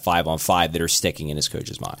plays at 5-on-5 that are sticking in his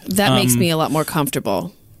coach's mind. That makes me a lot more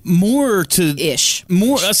comfortable. More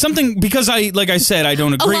something, because like I said, I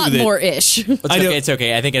don't agree with it. A lot more ish. It's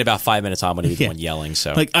okay. I think in about 5 minutes I'm going to be the one yelling.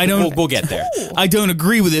 So we'll get there. I don't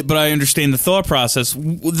agree with it, but I understand the thought process.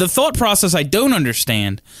 The thought process I don't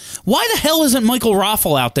understand. Why the hell isn't Michael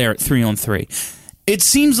Raffle out there at 3-on-3? It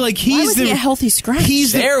seems like he's a healthly scratch.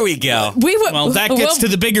 There we go. That gets to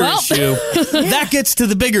the bigger issue. That gets to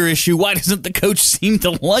the bigger issue. Why doesn't the coach seem to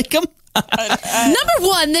like him? Number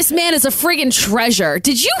one, this man is a friggin' treasure.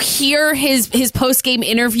 Did you hear his post-game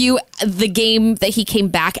interview, the game that he came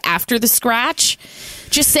back after the scratch?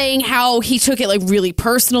 Just saying how he took it like really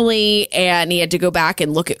personally and he had to go back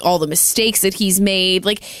and look at all the mistakes that he's made.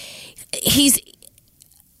 Like, he's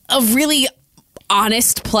a really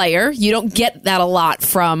honest player. You don't get that a lot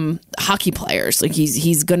from hockey players. Like,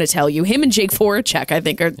 he's going to tell you. Him and Jake Voracek, I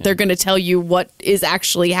think, they're going to tell you what is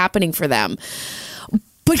actually happening for them.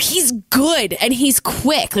 But he's good and he's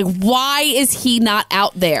quick. Like, why is he not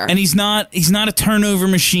out there? And he's not a turnover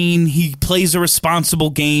machine. He plays a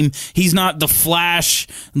responsible game. He's not the flash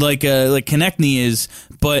like Konechny is,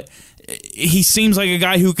 but he seems like a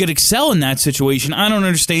guy who could excel in that situation. I don't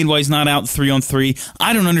understand why he's not out 3-on-3.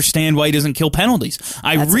 I don't understand why he doesn't kill penalties.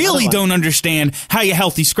 I really don't understand how you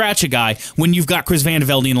healthy scratch a guy when you've got Chris Van de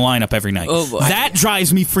Velde in the lineup every night. Oh, boy. That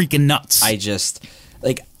drives me freaking nuts.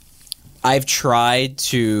 I've tried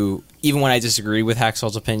to, even when I disagree with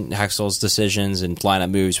Haxtell's decisions and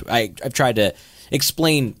lineup moves, I've tried to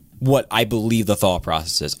explain what I believe the thought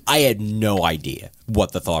process is. I had no idea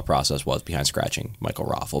what the thought process was behind scratching Michael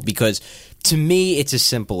Raffle, because to me, it's as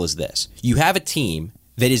simple as this. You have a team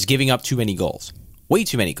that is giving up too many goals, way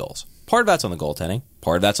too many goals. Part of that's on the goaltending,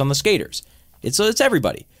 part of that's on the skaters. It's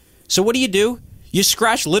everybody. So what do? You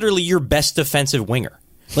scratch literally your best defensive winger.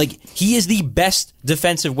 Like, he is the best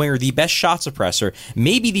defensive winger, the best shot suppressor,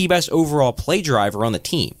 maybe the best overall play driver on the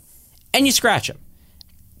team. And you scratch him.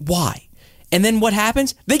 Why? And then what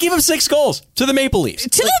happens? They give him 6 goals to the Maple Leafs.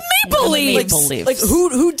 The Maple Leafs! Like,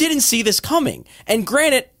 who didn't see this coming? And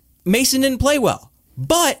granted, Mason didn't play well.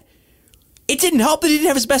 But it didn't help that he didn't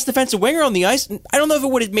have his best defensive winger on the ice. I don't know if it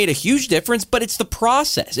would have made a huge difference, but it's the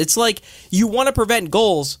process. It's like, you want to prevent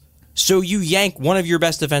goals, so you yank one of your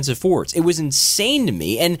best defensive forwards. It was insane to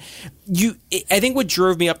me. And I think what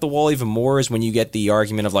drove me up the wall even more is when you get the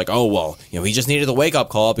argument of like, oh, well, he just needed the wake-up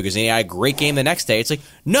call because he had a great game the next day. It's like,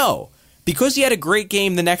 no. Because he had a great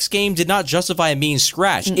game the next game did not justify him being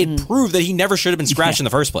scratched. Mm-mm. It proved that he never should have been scratched in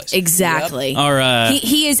the first place. Exactly. Yep.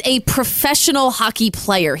 He is a professional hockey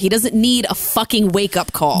player. He doesn't need a fucking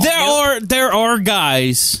wake-up call. There are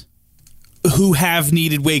guys who have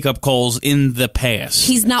needed wake-up calls in the past.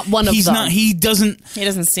 He's not one of them. He doesn't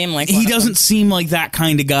seem like he doesn't seem like that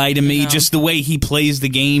kind of guy to me. No. Just the way he plays the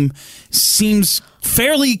game seems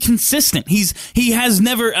fairly consistent. He has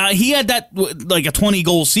never he had that like a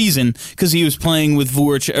 20-goal season because he was playing with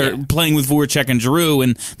Voracek and Giroux,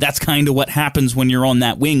 and that's kind of what happens when you're on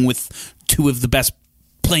that wing with two of the best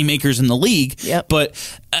playmakers in the league. Yep.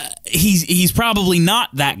 But he's probably not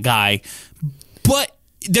that guy. But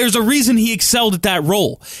there's a reason he excelled at that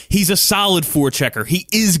role. He's a solid forechecker. He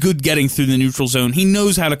is good getting through the neutral zone. He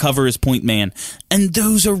knows how to cover his point man. And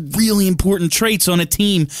those are really important traits on a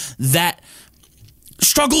team that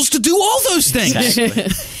struggles to do all those things. Exactly.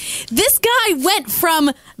 This guy went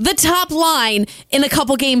from the top line in a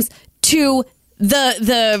couple games to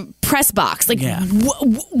the press box. Like,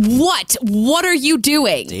 what are you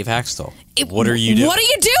doing? Dave Hakstol. What are you doing? What are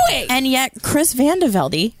you doing? And yet, Chris Van de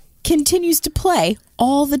Velde continues to play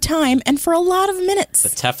all the time and for a lot of minutes. The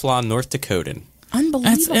Teflon North Dakotan.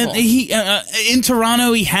 Unbelievable. In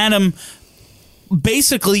Toronto, he had him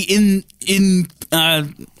basically in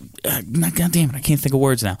God damn it, I can't think of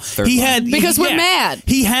words now. We're mad.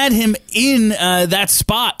 He had him in that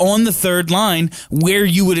spot on the third line where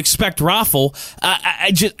you would expect Raffle.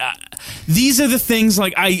 These are the things,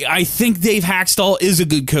 like, I think Dave Hakstol is a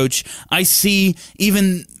good coach. I see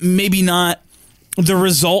even maybe not the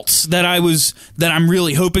results that I'm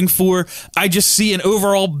really hoping for. I just see an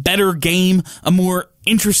overall better game, a more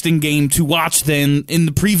interesting game to watch than in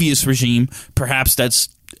the previous regime. Perhaps that's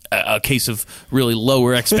a case of really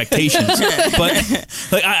lower expectations. But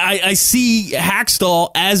like, I see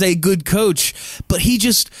Hackstall as a good coach, but he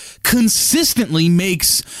just consistently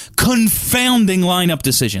makes confounding lineup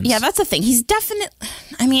decisions. Yeah, that's the thing. He's definitely...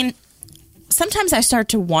 I mean, sometimes I start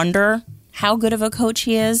to wonder how good of a coach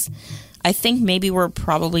he is. I think maybe we're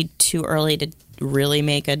probably too early to really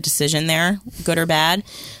make a decision there, good or bad.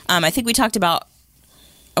 I think we talked about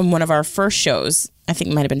on one of our first shows, I think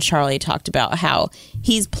it might have been Charlie, talked about how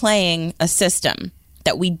he's playing a system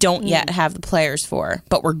that we don't yet have the players for,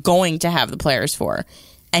 but we're going to have the players for.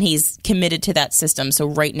 And he's committed to that system, so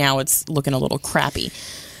right now it's looking a little crappy.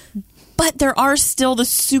 But there are still the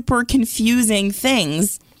super confusing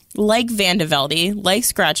things like Van de Velde, like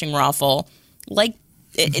Scratching Raffle, like...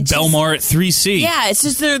 Belmar at 3C. Yeah, it's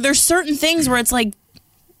just there's certain things where it's like,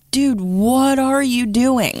 dude, what are you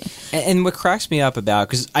doing? And what cracks me up about,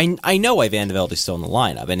 because I know why Van de Velde is still in the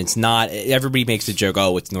lineup, and it's not, everybody makes the joke,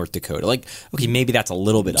 oh, it's North Dakota. Like, okay, maybe that's a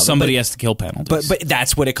little bit of Somebody it. has to kill penalties. But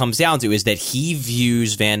that's what it comes down to, is that he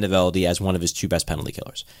views Van de Velde as one of his two best penalty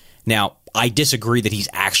killers. Now, I disagree that he's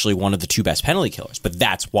actually one of the two best penalty killers, but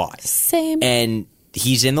that's why. Same. And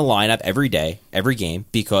he's in the lineup every day, every game,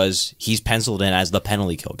 because he's penciled in as the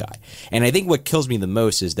penalty kill guy. And I think what kills me the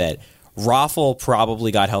most is that Raffle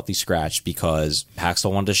probably got healthy scratched because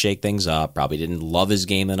Hackstall wanted to shake things up, probably didn't love his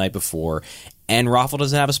game the night before, and Raffle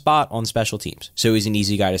doesn't have a spot on special teams. So he's an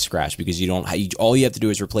easy guy to scratch because all you have to do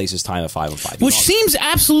is replace his time at 5-on-5. Which seems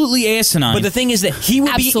absolutely asinine. But the thing is that he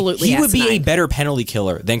would be a better penalty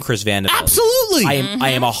killer than Chris Van de Velde. Absolutely. I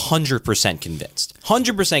am 100% convinced.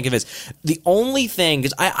 100% convinced. The only thing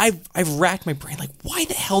is I've racked my brain, like, why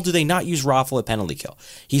the hell do they not use Raffle at penalty kill?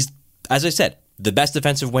 He's, as I said, the best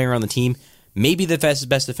defensive winger on the team, maybe the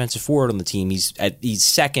best defensive forward on the team. He's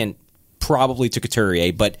second probably to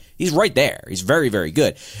Couturier, but he's right there. He's very, very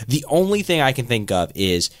good. The only thing I can think of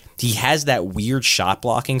is he has that weird shot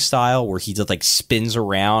blocking style where he just like spins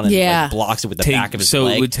around and like, blocks it with the back of his leg. So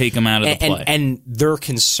it would take him out of the play. And their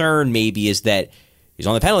concern maybe is that he's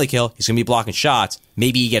on the penalty kill, he's going to be blocking shots.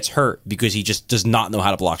 Maybe he gets hurt because he just does not know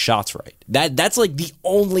how to block shots right. That's like the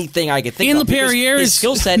only thing I could think Ian of. LaPerriere His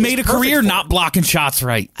skill set made a career not blocking shots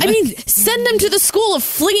right. I mean, send them to the school of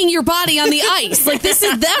flinging your body on the ice. Like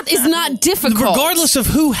that is not difficult. Regardless of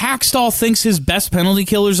who Hackstall thinks his best penalty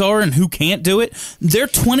killers are and who can't do it, they're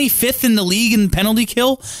 25th in the league in penalty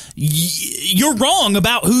kill. You're wrong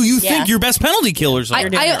about who you think your best penalty killers are.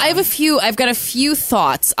 I've got a few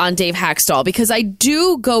thoughts on Dave Hackstall because I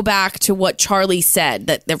do go back to what Charlie said,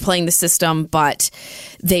 that they're playing the system, but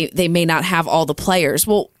they may not have all the players.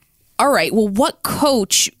 Well, all right. Well, what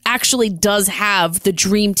coach actually does have the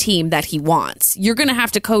dream team that he wants? You're going to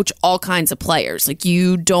have to coach all kinds of players. Like,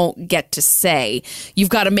 you don't get to say. You've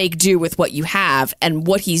got to make do with what you have, and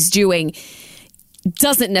what he's doing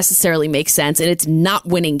doesn't necessarily make sense, and it's not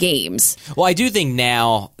winning games. Well, I do think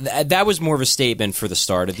now that was more of a statement for the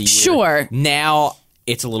start of the year. Sure. Now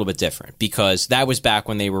it's a little bit different because that was back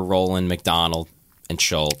when they were rolling McDonald and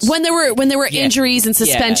Schultz. When there were injuries and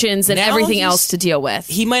suspensions and now everything else to deal with.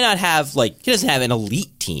 He might not have, he doesn't have an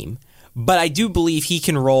elite team, but I do believe he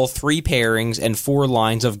can roll 3 pairings and 4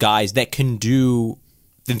 lines of guys that can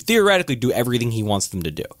theoretically do everything he wants them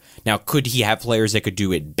to do. Now, could he have players that could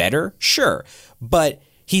do it better? Sure. But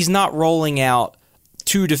he's not rolling out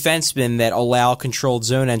 2 defensemen that allow controlled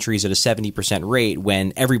zone entries at a 70% rate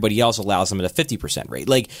when everybody else allows them at a 50% rate.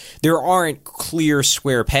 Like, there aren't clear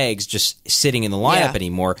square pegs just sitting in the lineup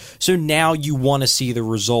anymore. So now you want to see the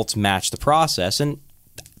results match the process, and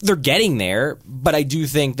they're getting there, but I do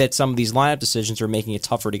think that some of these lineup decisions are making it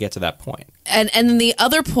tougher to get to that point. And then the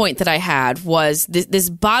other point that I had was this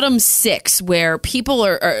bottom 6 where people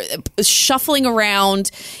are shuffling around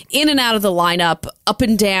in and out of the lineup, up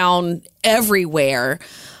and down, everywhere.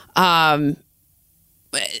 The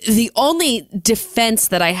only defense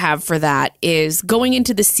that I have for that is going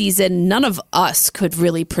into the season, none of us could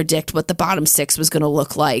really predict what the bottom 6 was going to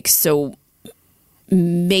look like. So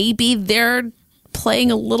maybe they're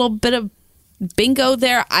playing a little bit of bingo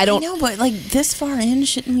there. I know, but like this far in,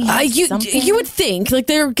 shouldn't we have something? You would think, like,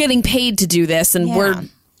 they're getting paid to do this, and we're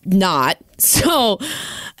not. So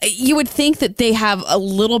you would think that they have a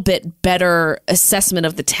little bit better assessment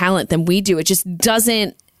of the talent than we do. It just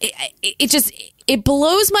doesn't. It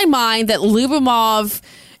blows my mind that Lyubimov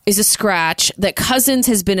is a scratch, that Cousins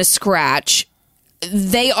has been a scratch.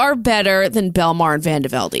 They are better than Belmar and Van de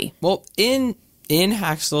Velde. Well, in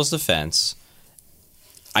Hackstall's defense.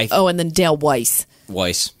 And then Dale Weiss.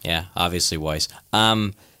 Yeah, obviously Weiss.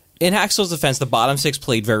 In Hackstall's defense, the bottom 6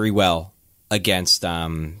 played very well against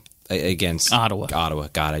against Ottawa.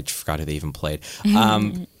 God, I forgot who they even played.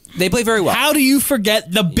 They play very well. How do you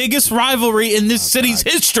forget the biggest rivalry in this city's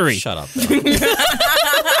history? Shut up.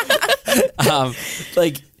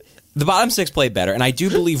 Like, the bottom six played better, and I do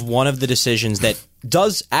believe one of the decisions that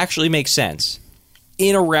does actually make sense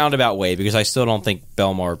in a roundabout way, because I still don't think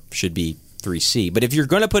Belmar should be 3C. But if you're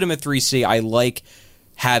going to put him at 3C, I like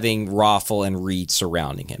having Raffl and Reed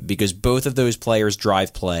surrounding him, because both of those players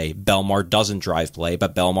drive play. Belmar doesn't drive play,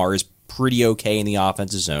 but Belmar is pretty okay in the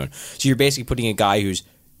offensive zone. So you're basically putting a guy who's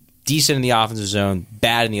decent in the offensive zone,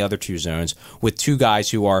 bad in the other two zones, with two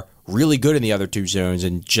guys who are really good in the other two zones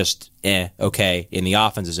and just okay in the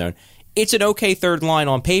offensive zone. It's an okay third line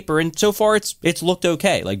on paper, and so far it's looked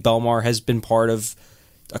okay. Like, Belmar has been part of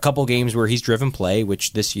a couple games where he's driven play,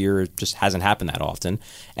 which this year just hasn't happened that often,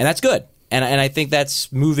 and that's good. And I think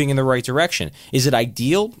that's moving in the right direction. Is it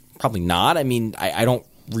ideal? Probably not. I mean, I don't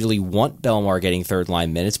really want Belmar getting third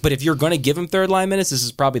line minutes, but if you're going to give him third line minutes, this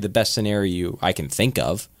is probably the best scenario I can think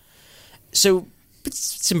of. So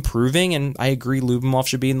it's improving, and I agree Lyubimov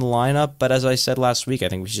should be in the lineup, but as I said last week, I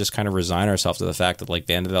think we should just kind of resign ourselves to the fact that, like,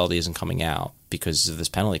 Vandevelde isn't coming out because of this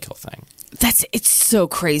penalty kill thing. It's so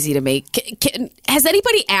crazy to me. Has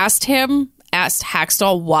anybody asked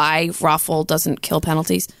Hackstall why Raffl doesn't kill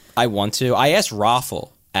penalties? I want to. I asked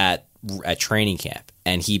Raffl at training camp,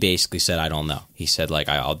 and he basically said, I don't know. He said, like,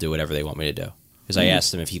 I'll do whatever they want me to do. Because I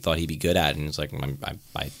asked him if he thought he'd be good at it, and he's like,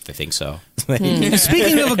 I think so.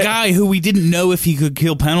 Speaking of a guy who we didn't know if he could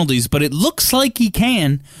kill penalties, but it looks like he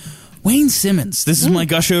can, Wayne Simmons. This is my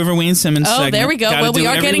gush over Wayne Simmons segment. There we go. Gotta well, we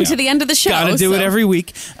are getting to the end of the show. Gotta do it every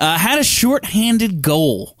week. Had a shorthanded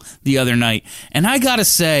goal the other night, and I gotta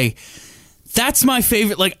say, that's my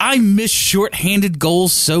favorite. Like, I miss shorthanded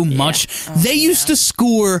goals so much. They used to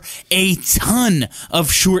score a ton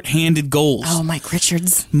of shorthanded goals. Oh, Mike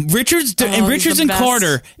Richards. Richards and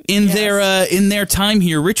Carter in their time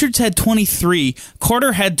here. Richards had 23.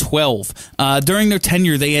 Carter had 12. During their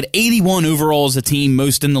tenure, they had 81 overall as a team,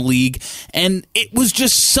 most in the league. And it was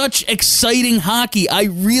just such exciting hockey. I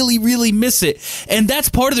really, really miss it. And that's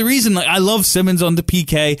part of the reason. Like, I love Simmons on the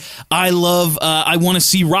PK. I want to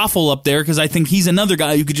see Raffl up there, because I think he's another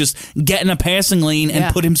guy who could just get in a passing lane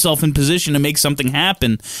and put himself in position to make something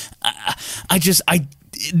happen.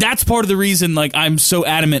 That's part of the reason, like, I'm so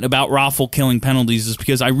adamant about Raffl killing penalties, is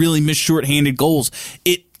because I really miss shorthanded goals.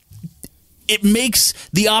 It makes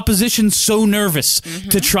the opposition so nervous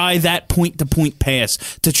to try that point-to-point pass,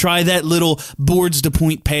 to try that little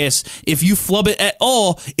boards-to-point pass. If you flub it at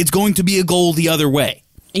all, it's going to be a goal the other way.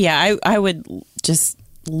 Yeah, I would just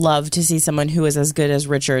love to see someone who is as good as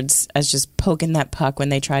Richards as just poking that puck when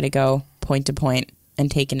they try to go point to point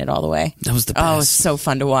and taking it all the way. That was the best. Oh, it's so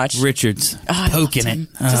fun to watch. Richards poking it.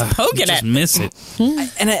 Just poking it. Just miss it.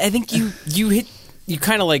 And I think you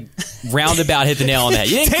kind of, like, roundabout hit the nail on the head.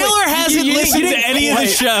 Taylor hasn't listened to any of the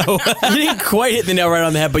show. You didn't quite hit the nail right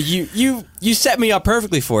on the head, but you set me up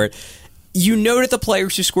perfectly for it. You noted the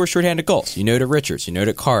players who score shorthanded goals. You noted Richards. You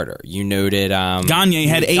noted Carter. You noted Gagne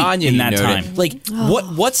had 8 in that time. Like,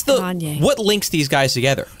 what links these guys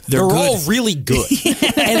together? They're good. all really good.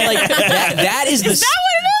 And, like, that is the. Is that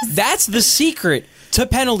what it is? That's the secret to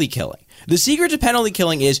penalty killing. The secret to penalty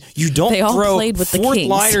killing is you don't throw fourth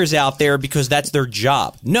liners out there because that's their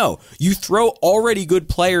job. No, you throw already good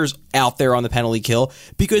players out there on the penalty kill,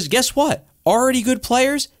 because guess what? Already good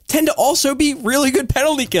players tend to also be really good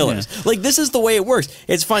penalty killers. Yeah. Like, this is the way it works.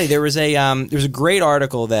 It's funny. There was a great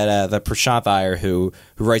article that Prashant Iyer, who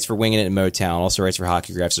writes for Winging It in Motown, also writes for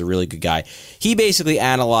Hockey Graphs, is a really good guy. He basically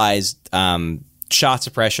analyzed shot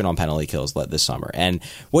suppression on penalty kills this summer, and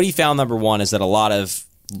what he found, number one, is that a lot of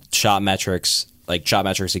shot metrics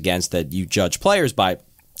against that you judge players by,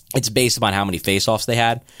 it's based upon how many faceoffs they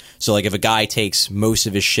had. So, like, if a guy takes most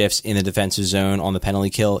of his shifts in the defensive zone on the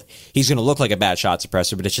penalty kill, he's going to look like a bad shot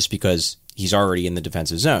suppressor, but it's just because he's already in the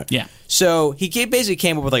defensive zone. Yeah. So he basically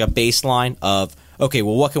came up with, like, a baseline of, okay,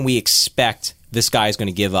 well, what can we expect this guy is going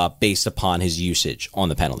to give up based upon his usage on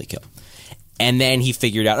the penalty kill? And then he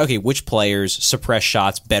figured out, okay, which players suppress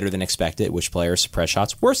shots better than expected, which players suppress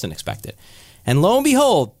shots worse than expected. And lo and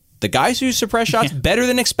behold, the guys who suppress shots better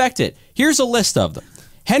than expected, here's a list of them.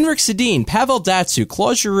 Henrik Sedin, Pavel Datsyuk,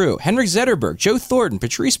 Claude Giroux, Henrik Zetterberg, Joe Thornton,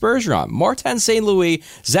 Patrice Bergeron, Martin St. Louis,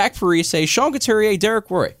 Zach Parise, Sean Couturier,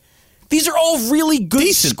 Derek Roy. These are all really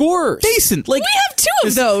good scorers. Decent. Like, we have 2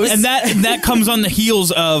 of those. And that comes on the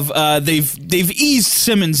heels of they've eased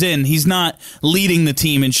Simmons in. He's not leading the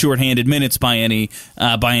team in shorthanded minutes by any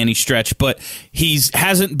stretch, but he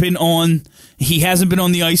hasn't been on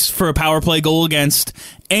the ice for a power play goal against,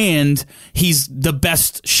 and he's the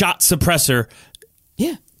best shot suppressor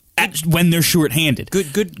when they're shorthanded.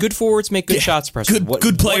 Good forwards make good shot suppressors.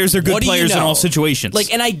 Good players are good players in all situations.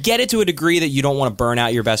 Like, and I get it to a degree that you don't want to burn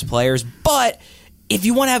out your best players, but if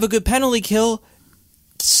you want to have a good penalty kill,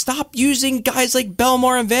 stop using guys like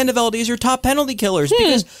Belmar and Van de Velde as your top penalty killers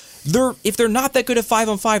because if they're not that good at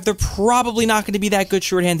 5-on-5, they're probably not going to be that good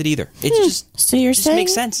shorthanded either. It So you're saying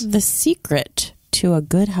makes sense. The secret to a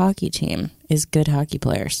good hockey team is good hockey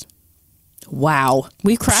players. Wow.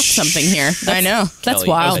 We cracked something here. I know. That's Kelly,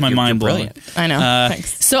 wild. That's my mind blowing. I know.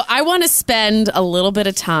 Thanks. So I want to spend a little bit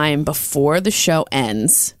of time before the show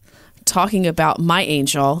ends talking about my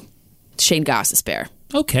angel, Shane Gostisbehere.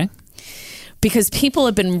 Okay. Because people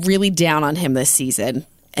have been really down on him this season,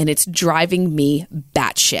 and it's driving me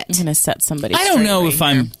batshit. I'm going to set somebody I don't know if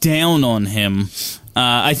I'm down on him.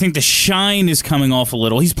 I think the shine is coming off a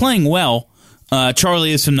little. He's playing well.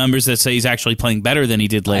 Charlie has some numbers that say he's actually playing better than he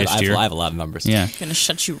did last year. I have a lot of numbers. Yeah. I'm going to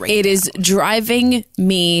shut you right It down. is driving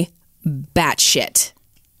me batshit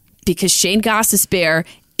because Shane Gostisbehere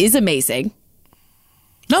is amazing.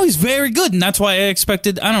 No, he's very good, and that's why I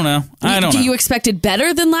expected. I don't know. I don't know. You expected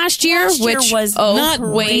better than last year? Last year was Not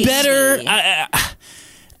crazy. better.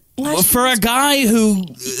 For a guy who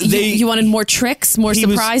you wanted more tricks, more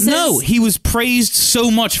surprises? He was praised so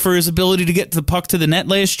much for his ability to get the puck to the net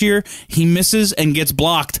last year. He misses and gets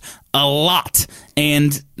blocked a lot,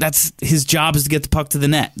 and that's his job is to get the puck to the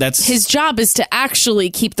net. That's his job is to actually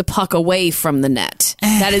keep the puck away from the net.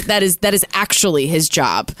 that is actually his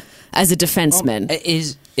job as a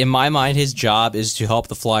defenseman. In my mind, his job is to help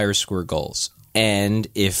the Flyers score goals. And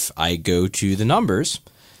if I go to the numbers,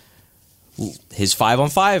 his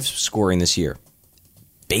 5-on-5 scoring this year,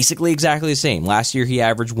 basically exactly the same. Last year, he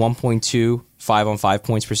averaged 1.2 5-on-5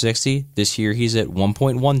 points per 60. This year, he's at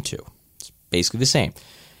 1.12. It's basically the same.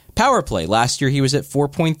 Power play. Last year, he was at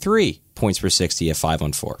 4.3 points per 60 at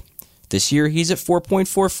 5-on-4. This year, he's at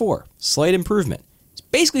 4.44. Slight improvement. He's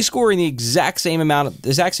basically scoring the exact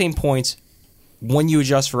same points when you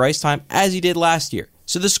adjust for ice time as he did last year.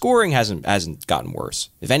 So the scoring hasn't gotten worse.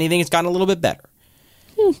 If anything, it's gotten a little bit better.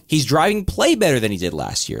 He's driving play better than he did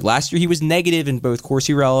last year. Last year, he was negative in both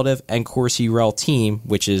Corsi Relative and Corsi Rel Team,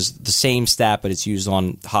 which is the same stat, but it's used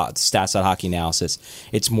on Stats.Hockey Analysis.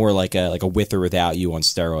 It's more like a with or without you on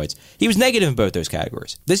steroids. He was negative in both those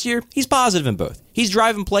categories. This year, he's positive in both. He's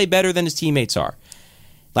driving play better than his teammates are.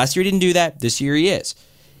 Last year, he didn't do that. This year, he is.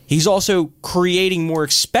 He's also creating more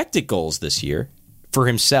expected goals this year for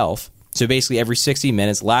himself. So basically every 60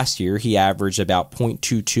 minutes, last year, he averaged about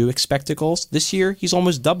 0.22 expected goals. This year, he's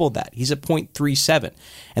almost doubled that. He's at 0.37.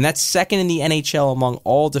 And that's second in the NHL among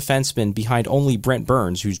all defensemen behind only Brent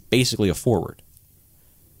Burns, who's basically a forward.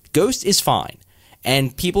 Ghost is fine.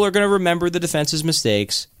 And people are going to remember the defense's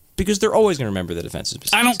mistakes because they're always going to remember the defense's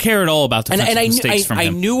mistakes. I don't care at all about defensive mistakes from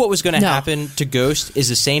him. I knew what was going to happen to Ghost is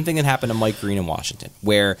the same thing that happened to Mike Green in Washington,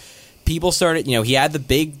 where people started, he had the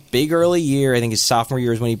big early year. I think his sophomore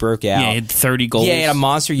year is when he broke out. Yeah, he had 30 goals. Yeah, he had a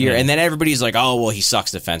monster year. Yeah. And then everybody's like, oh, well, he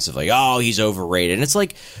sucks defensively. Oh, he's overrated. And it's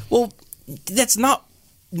like, well, that's not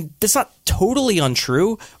totally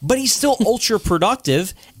untrue, but he's still ultra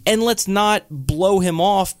productive. And let's not blow him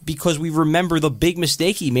off because we remember the big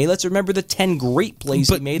mistake he made. Let's remember the 10 great plays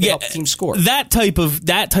he made that helped the team score. That type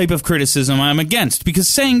of criticism I'm against, because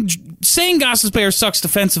saying Gostisbehere sucks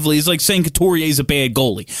defensively is like saying Couturier is a bad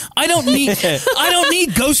goalie. I don't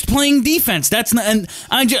need Ghost playing defense. That's not. And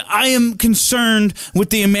I am concerned with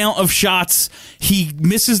the amount of shots he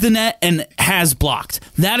misses the net and has blocked.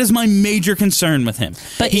 That is my major concern with him.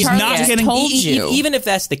 But he's Charlie not just getting. told you. Even if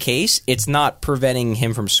that's the case, it's not preventing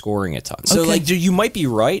him from scoring a ton. So, you might be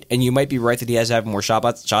right, and you might be right that he has to have more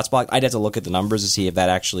shots blocked. I'd have to look at the numbers to see if that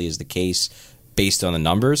actually is the case based on the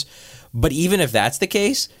numbers. But even if that's the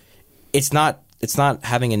case, it's not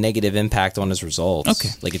having a negative impact on his results. Okay.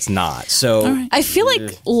 Like, it's not. So I feel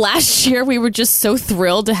like last year we were just so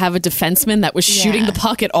thrilled to have a defenseman that was shooting the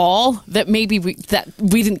puck at all that maybe we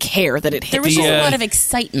didn't care that it hit. There was just a lot of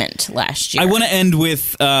excitement last year. I want to end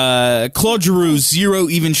with Claude Giroux's 0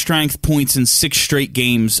 even strength points in 6 straight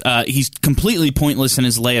games. He's completely pointless in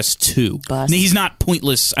his last 2. He's not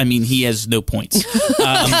pointless. I mean, he has no points. He's going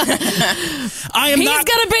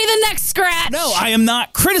to be the next scratch. No, I am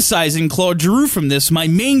not criticizing Claude Giroux from this. My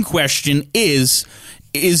main question is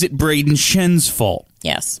it Braden Schen's fault?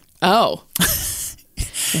 Yes. Oh.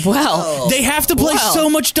 Well, they have to play so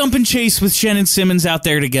much dump and chase with Schenn and Simmons out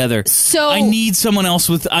there together. So I need someone else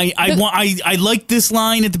with. I like this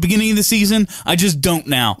line at the beginning of the season. I just don't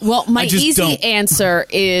now. Well, my easy answer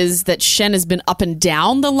is that Schenn has been up and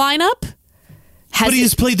down the lineup. But he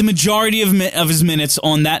has played the majority of his minutes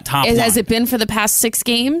on that top line. Has it been for the past 6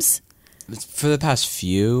 games? For the past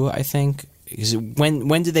few, I think.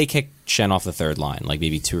 When did they kick Shen off the third line? Like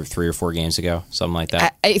maybe 2 or 3 or 4 games ago, something like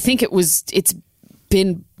that. I think it's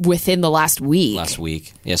been within the last week. Last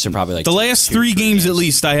week, yeah. So probably like the last 3 games at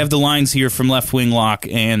least. I have the lines here from Left Wing Lock,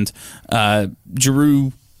 and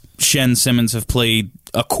Giroux, Shen, Simmons have played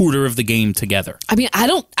a quarter of the game together. I mean, I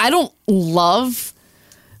don't love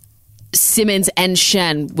Simmons and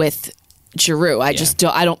Shen with Giroux. I just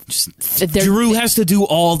don't. I don't. Giroux has to do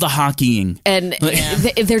all the hockeying, and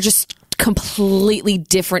they're just completely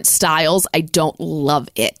different styles. I don't love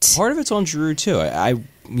it. Part of it's on Giroux too. I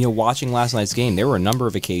watching last night's game, there were a number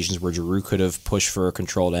of occasions where Giroux could have pushed for a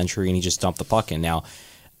controlled entry and he just dumped the puck in. Now,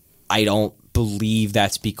 I don't believe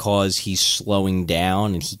that's because he's slowing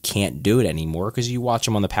down and he can't do it anymore, because you watch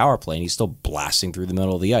him on the power play and he's still blasting through the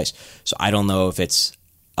middle of the ice. So I don't know if it's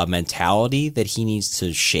a mentality that he needs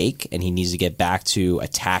to shake and he needs to get back to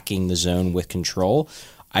attacking the zone with control.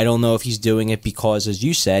 I don't know if he's doing it because, as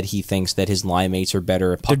you said, he thinks that his line mates are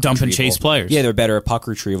better at puck retrieval. They're dump and chase players. Yeah, they're better at puck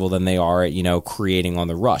retrieval than they are at, creating on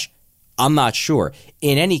the rush. I'm not sure.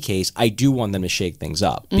 In any case, I do want them to shake things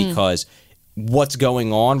up because what's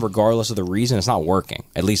going on, regardless of the reason, it's not working,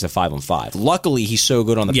 at least at 5-on-5. Luckily, he's so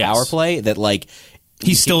good on the power play that,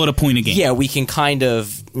 he's still at a point a game. Yeah, we can kind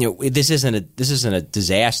of, this isn't a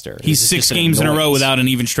disaster. He's 6 games in a row without an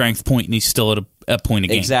even strength point, and he's still at a point a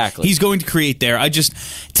game. Exactly. He's going to create there.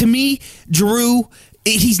 To me, Giroux,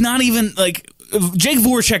 he's not even Jake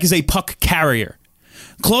Voracek is a puck carrier.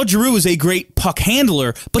 Claude Giroux is a great puck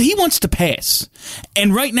handler, but he wants to pass.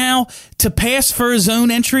 And right now, to pass for his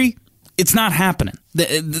own entry, it's not happening.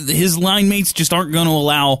 His line mates just aren't going to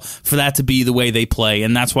allow for that to be the way they play,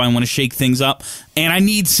 and that's why I want to shake things up. And I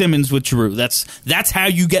need Simmons with Giroux. That's how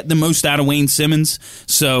you get the most out of Wayne Simmons.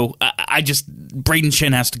 So Braden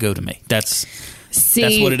Shen has to go to me. That's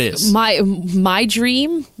what it is. My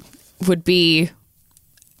dream would be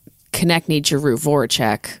Konechny, Giroux,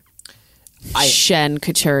 Voracek, Shen,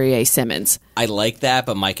 Couturier, Simmons. I like that,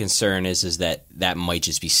 but my concern is that might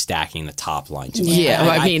just be stacking the top line too much. Yeah,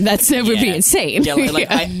 it would be insane. Yeah,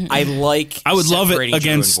 I would love it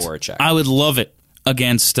against Voracek. I would love it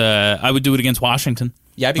against. I would do it against Washington.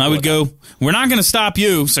 Yeah, I would go. We're not going to stop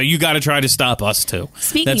you, so you got to try to stop us too.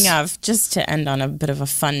 Speaking of, just to end on a bit of a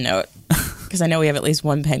fun note, because I know we have at least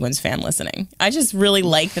one Penguins fan listening. I just really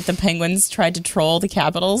like that the Penguins tried to troll the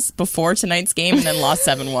Capitals before tonight's game and then lost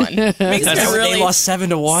 7-1. They lost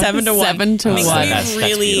 7-1. 7-1. 7-1. Makes me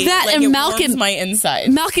really and Malkin, my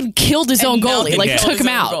inside. Malkin killed his own goalie. Took him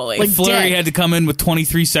out. Fleury had to come in with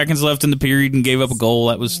 23 seconds left in the period and gave up a goal.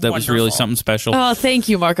 That was really something special. Oh, thank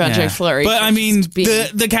you, Marc-Andre Fleury. But I mean,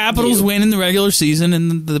 the Capitals win in the regular season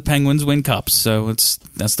and the Penguins win cups. So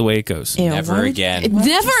that's the way it goes. Never again.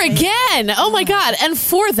 Never again. Oh my God. And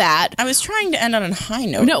for that, I was trying to end on a high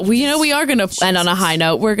note. No, we are going to end on a high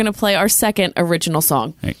note. We're going to play our second original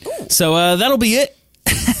song. Right. So that'll be it.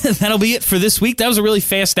 That'll be it for this week. That was a really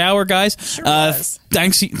fast hour, guys. Sure was.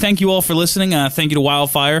 Thank you all for listening. Thank you to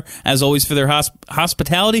Wildfire, as always, for their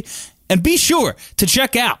hospitality. And be sure to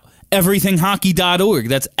check out everythinghockey.org.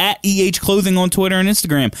 That's at EH Clothing on Twitter and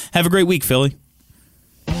Instagram. Have a great week, Philly.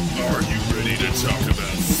 Are you ready to talk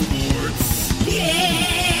about sports?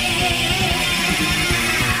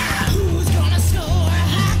 Who's gonna score a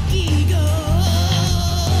hockey goal?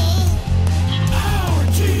 Our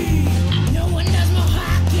team. No one does more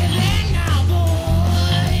hockey than our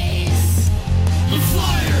boys. The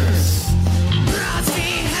Flyers. Broad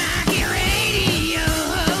Street Hockey Radio.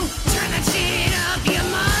 Turn that shit up, you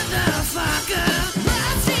motherfucker.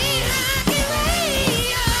 Broad Street Hockey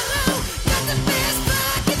Radio. Got the best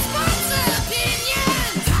fucking sports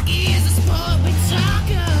opinions. Hockey is a sport we talk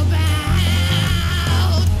about.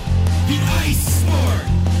 The ice sport.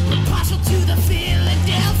 We're partial to the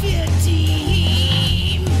Philadelphia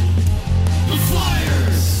team. The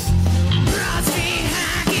Flyers. Broad Street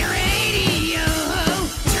Hockey Radio.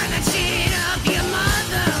 Turn that shit up, you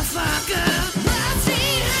motherfucker. Broad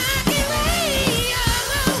Street Hockey Radio.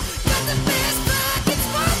 Got the best fucking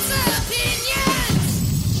sports opinions.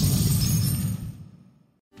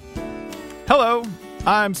 Hello,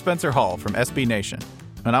 I'm Spencer Hall from SB Nation,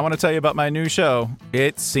 and I want to tell you about my new show,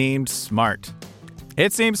 It Seemed Smart.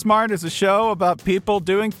 It Seemed Smart is a show about people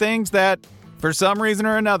doing things that, for some reason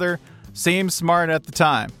or another, seem smart at the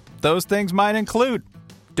time. Those things might include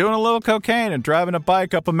doing a little cocaine and driving a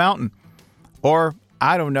bike up a mountain. Or,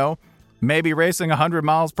 I don't know, maybe racing 100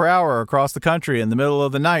 miles per hour across the country in the middle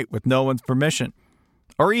of the night with no one's permission.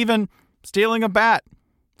 Or even stealing a bat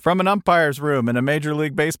from an umpire's room in a Major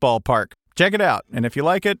League Baseball park. Check it out, and if you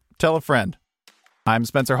like it, tell a friend. I'm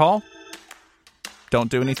Spencer Hall. Don't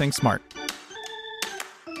do anything smart.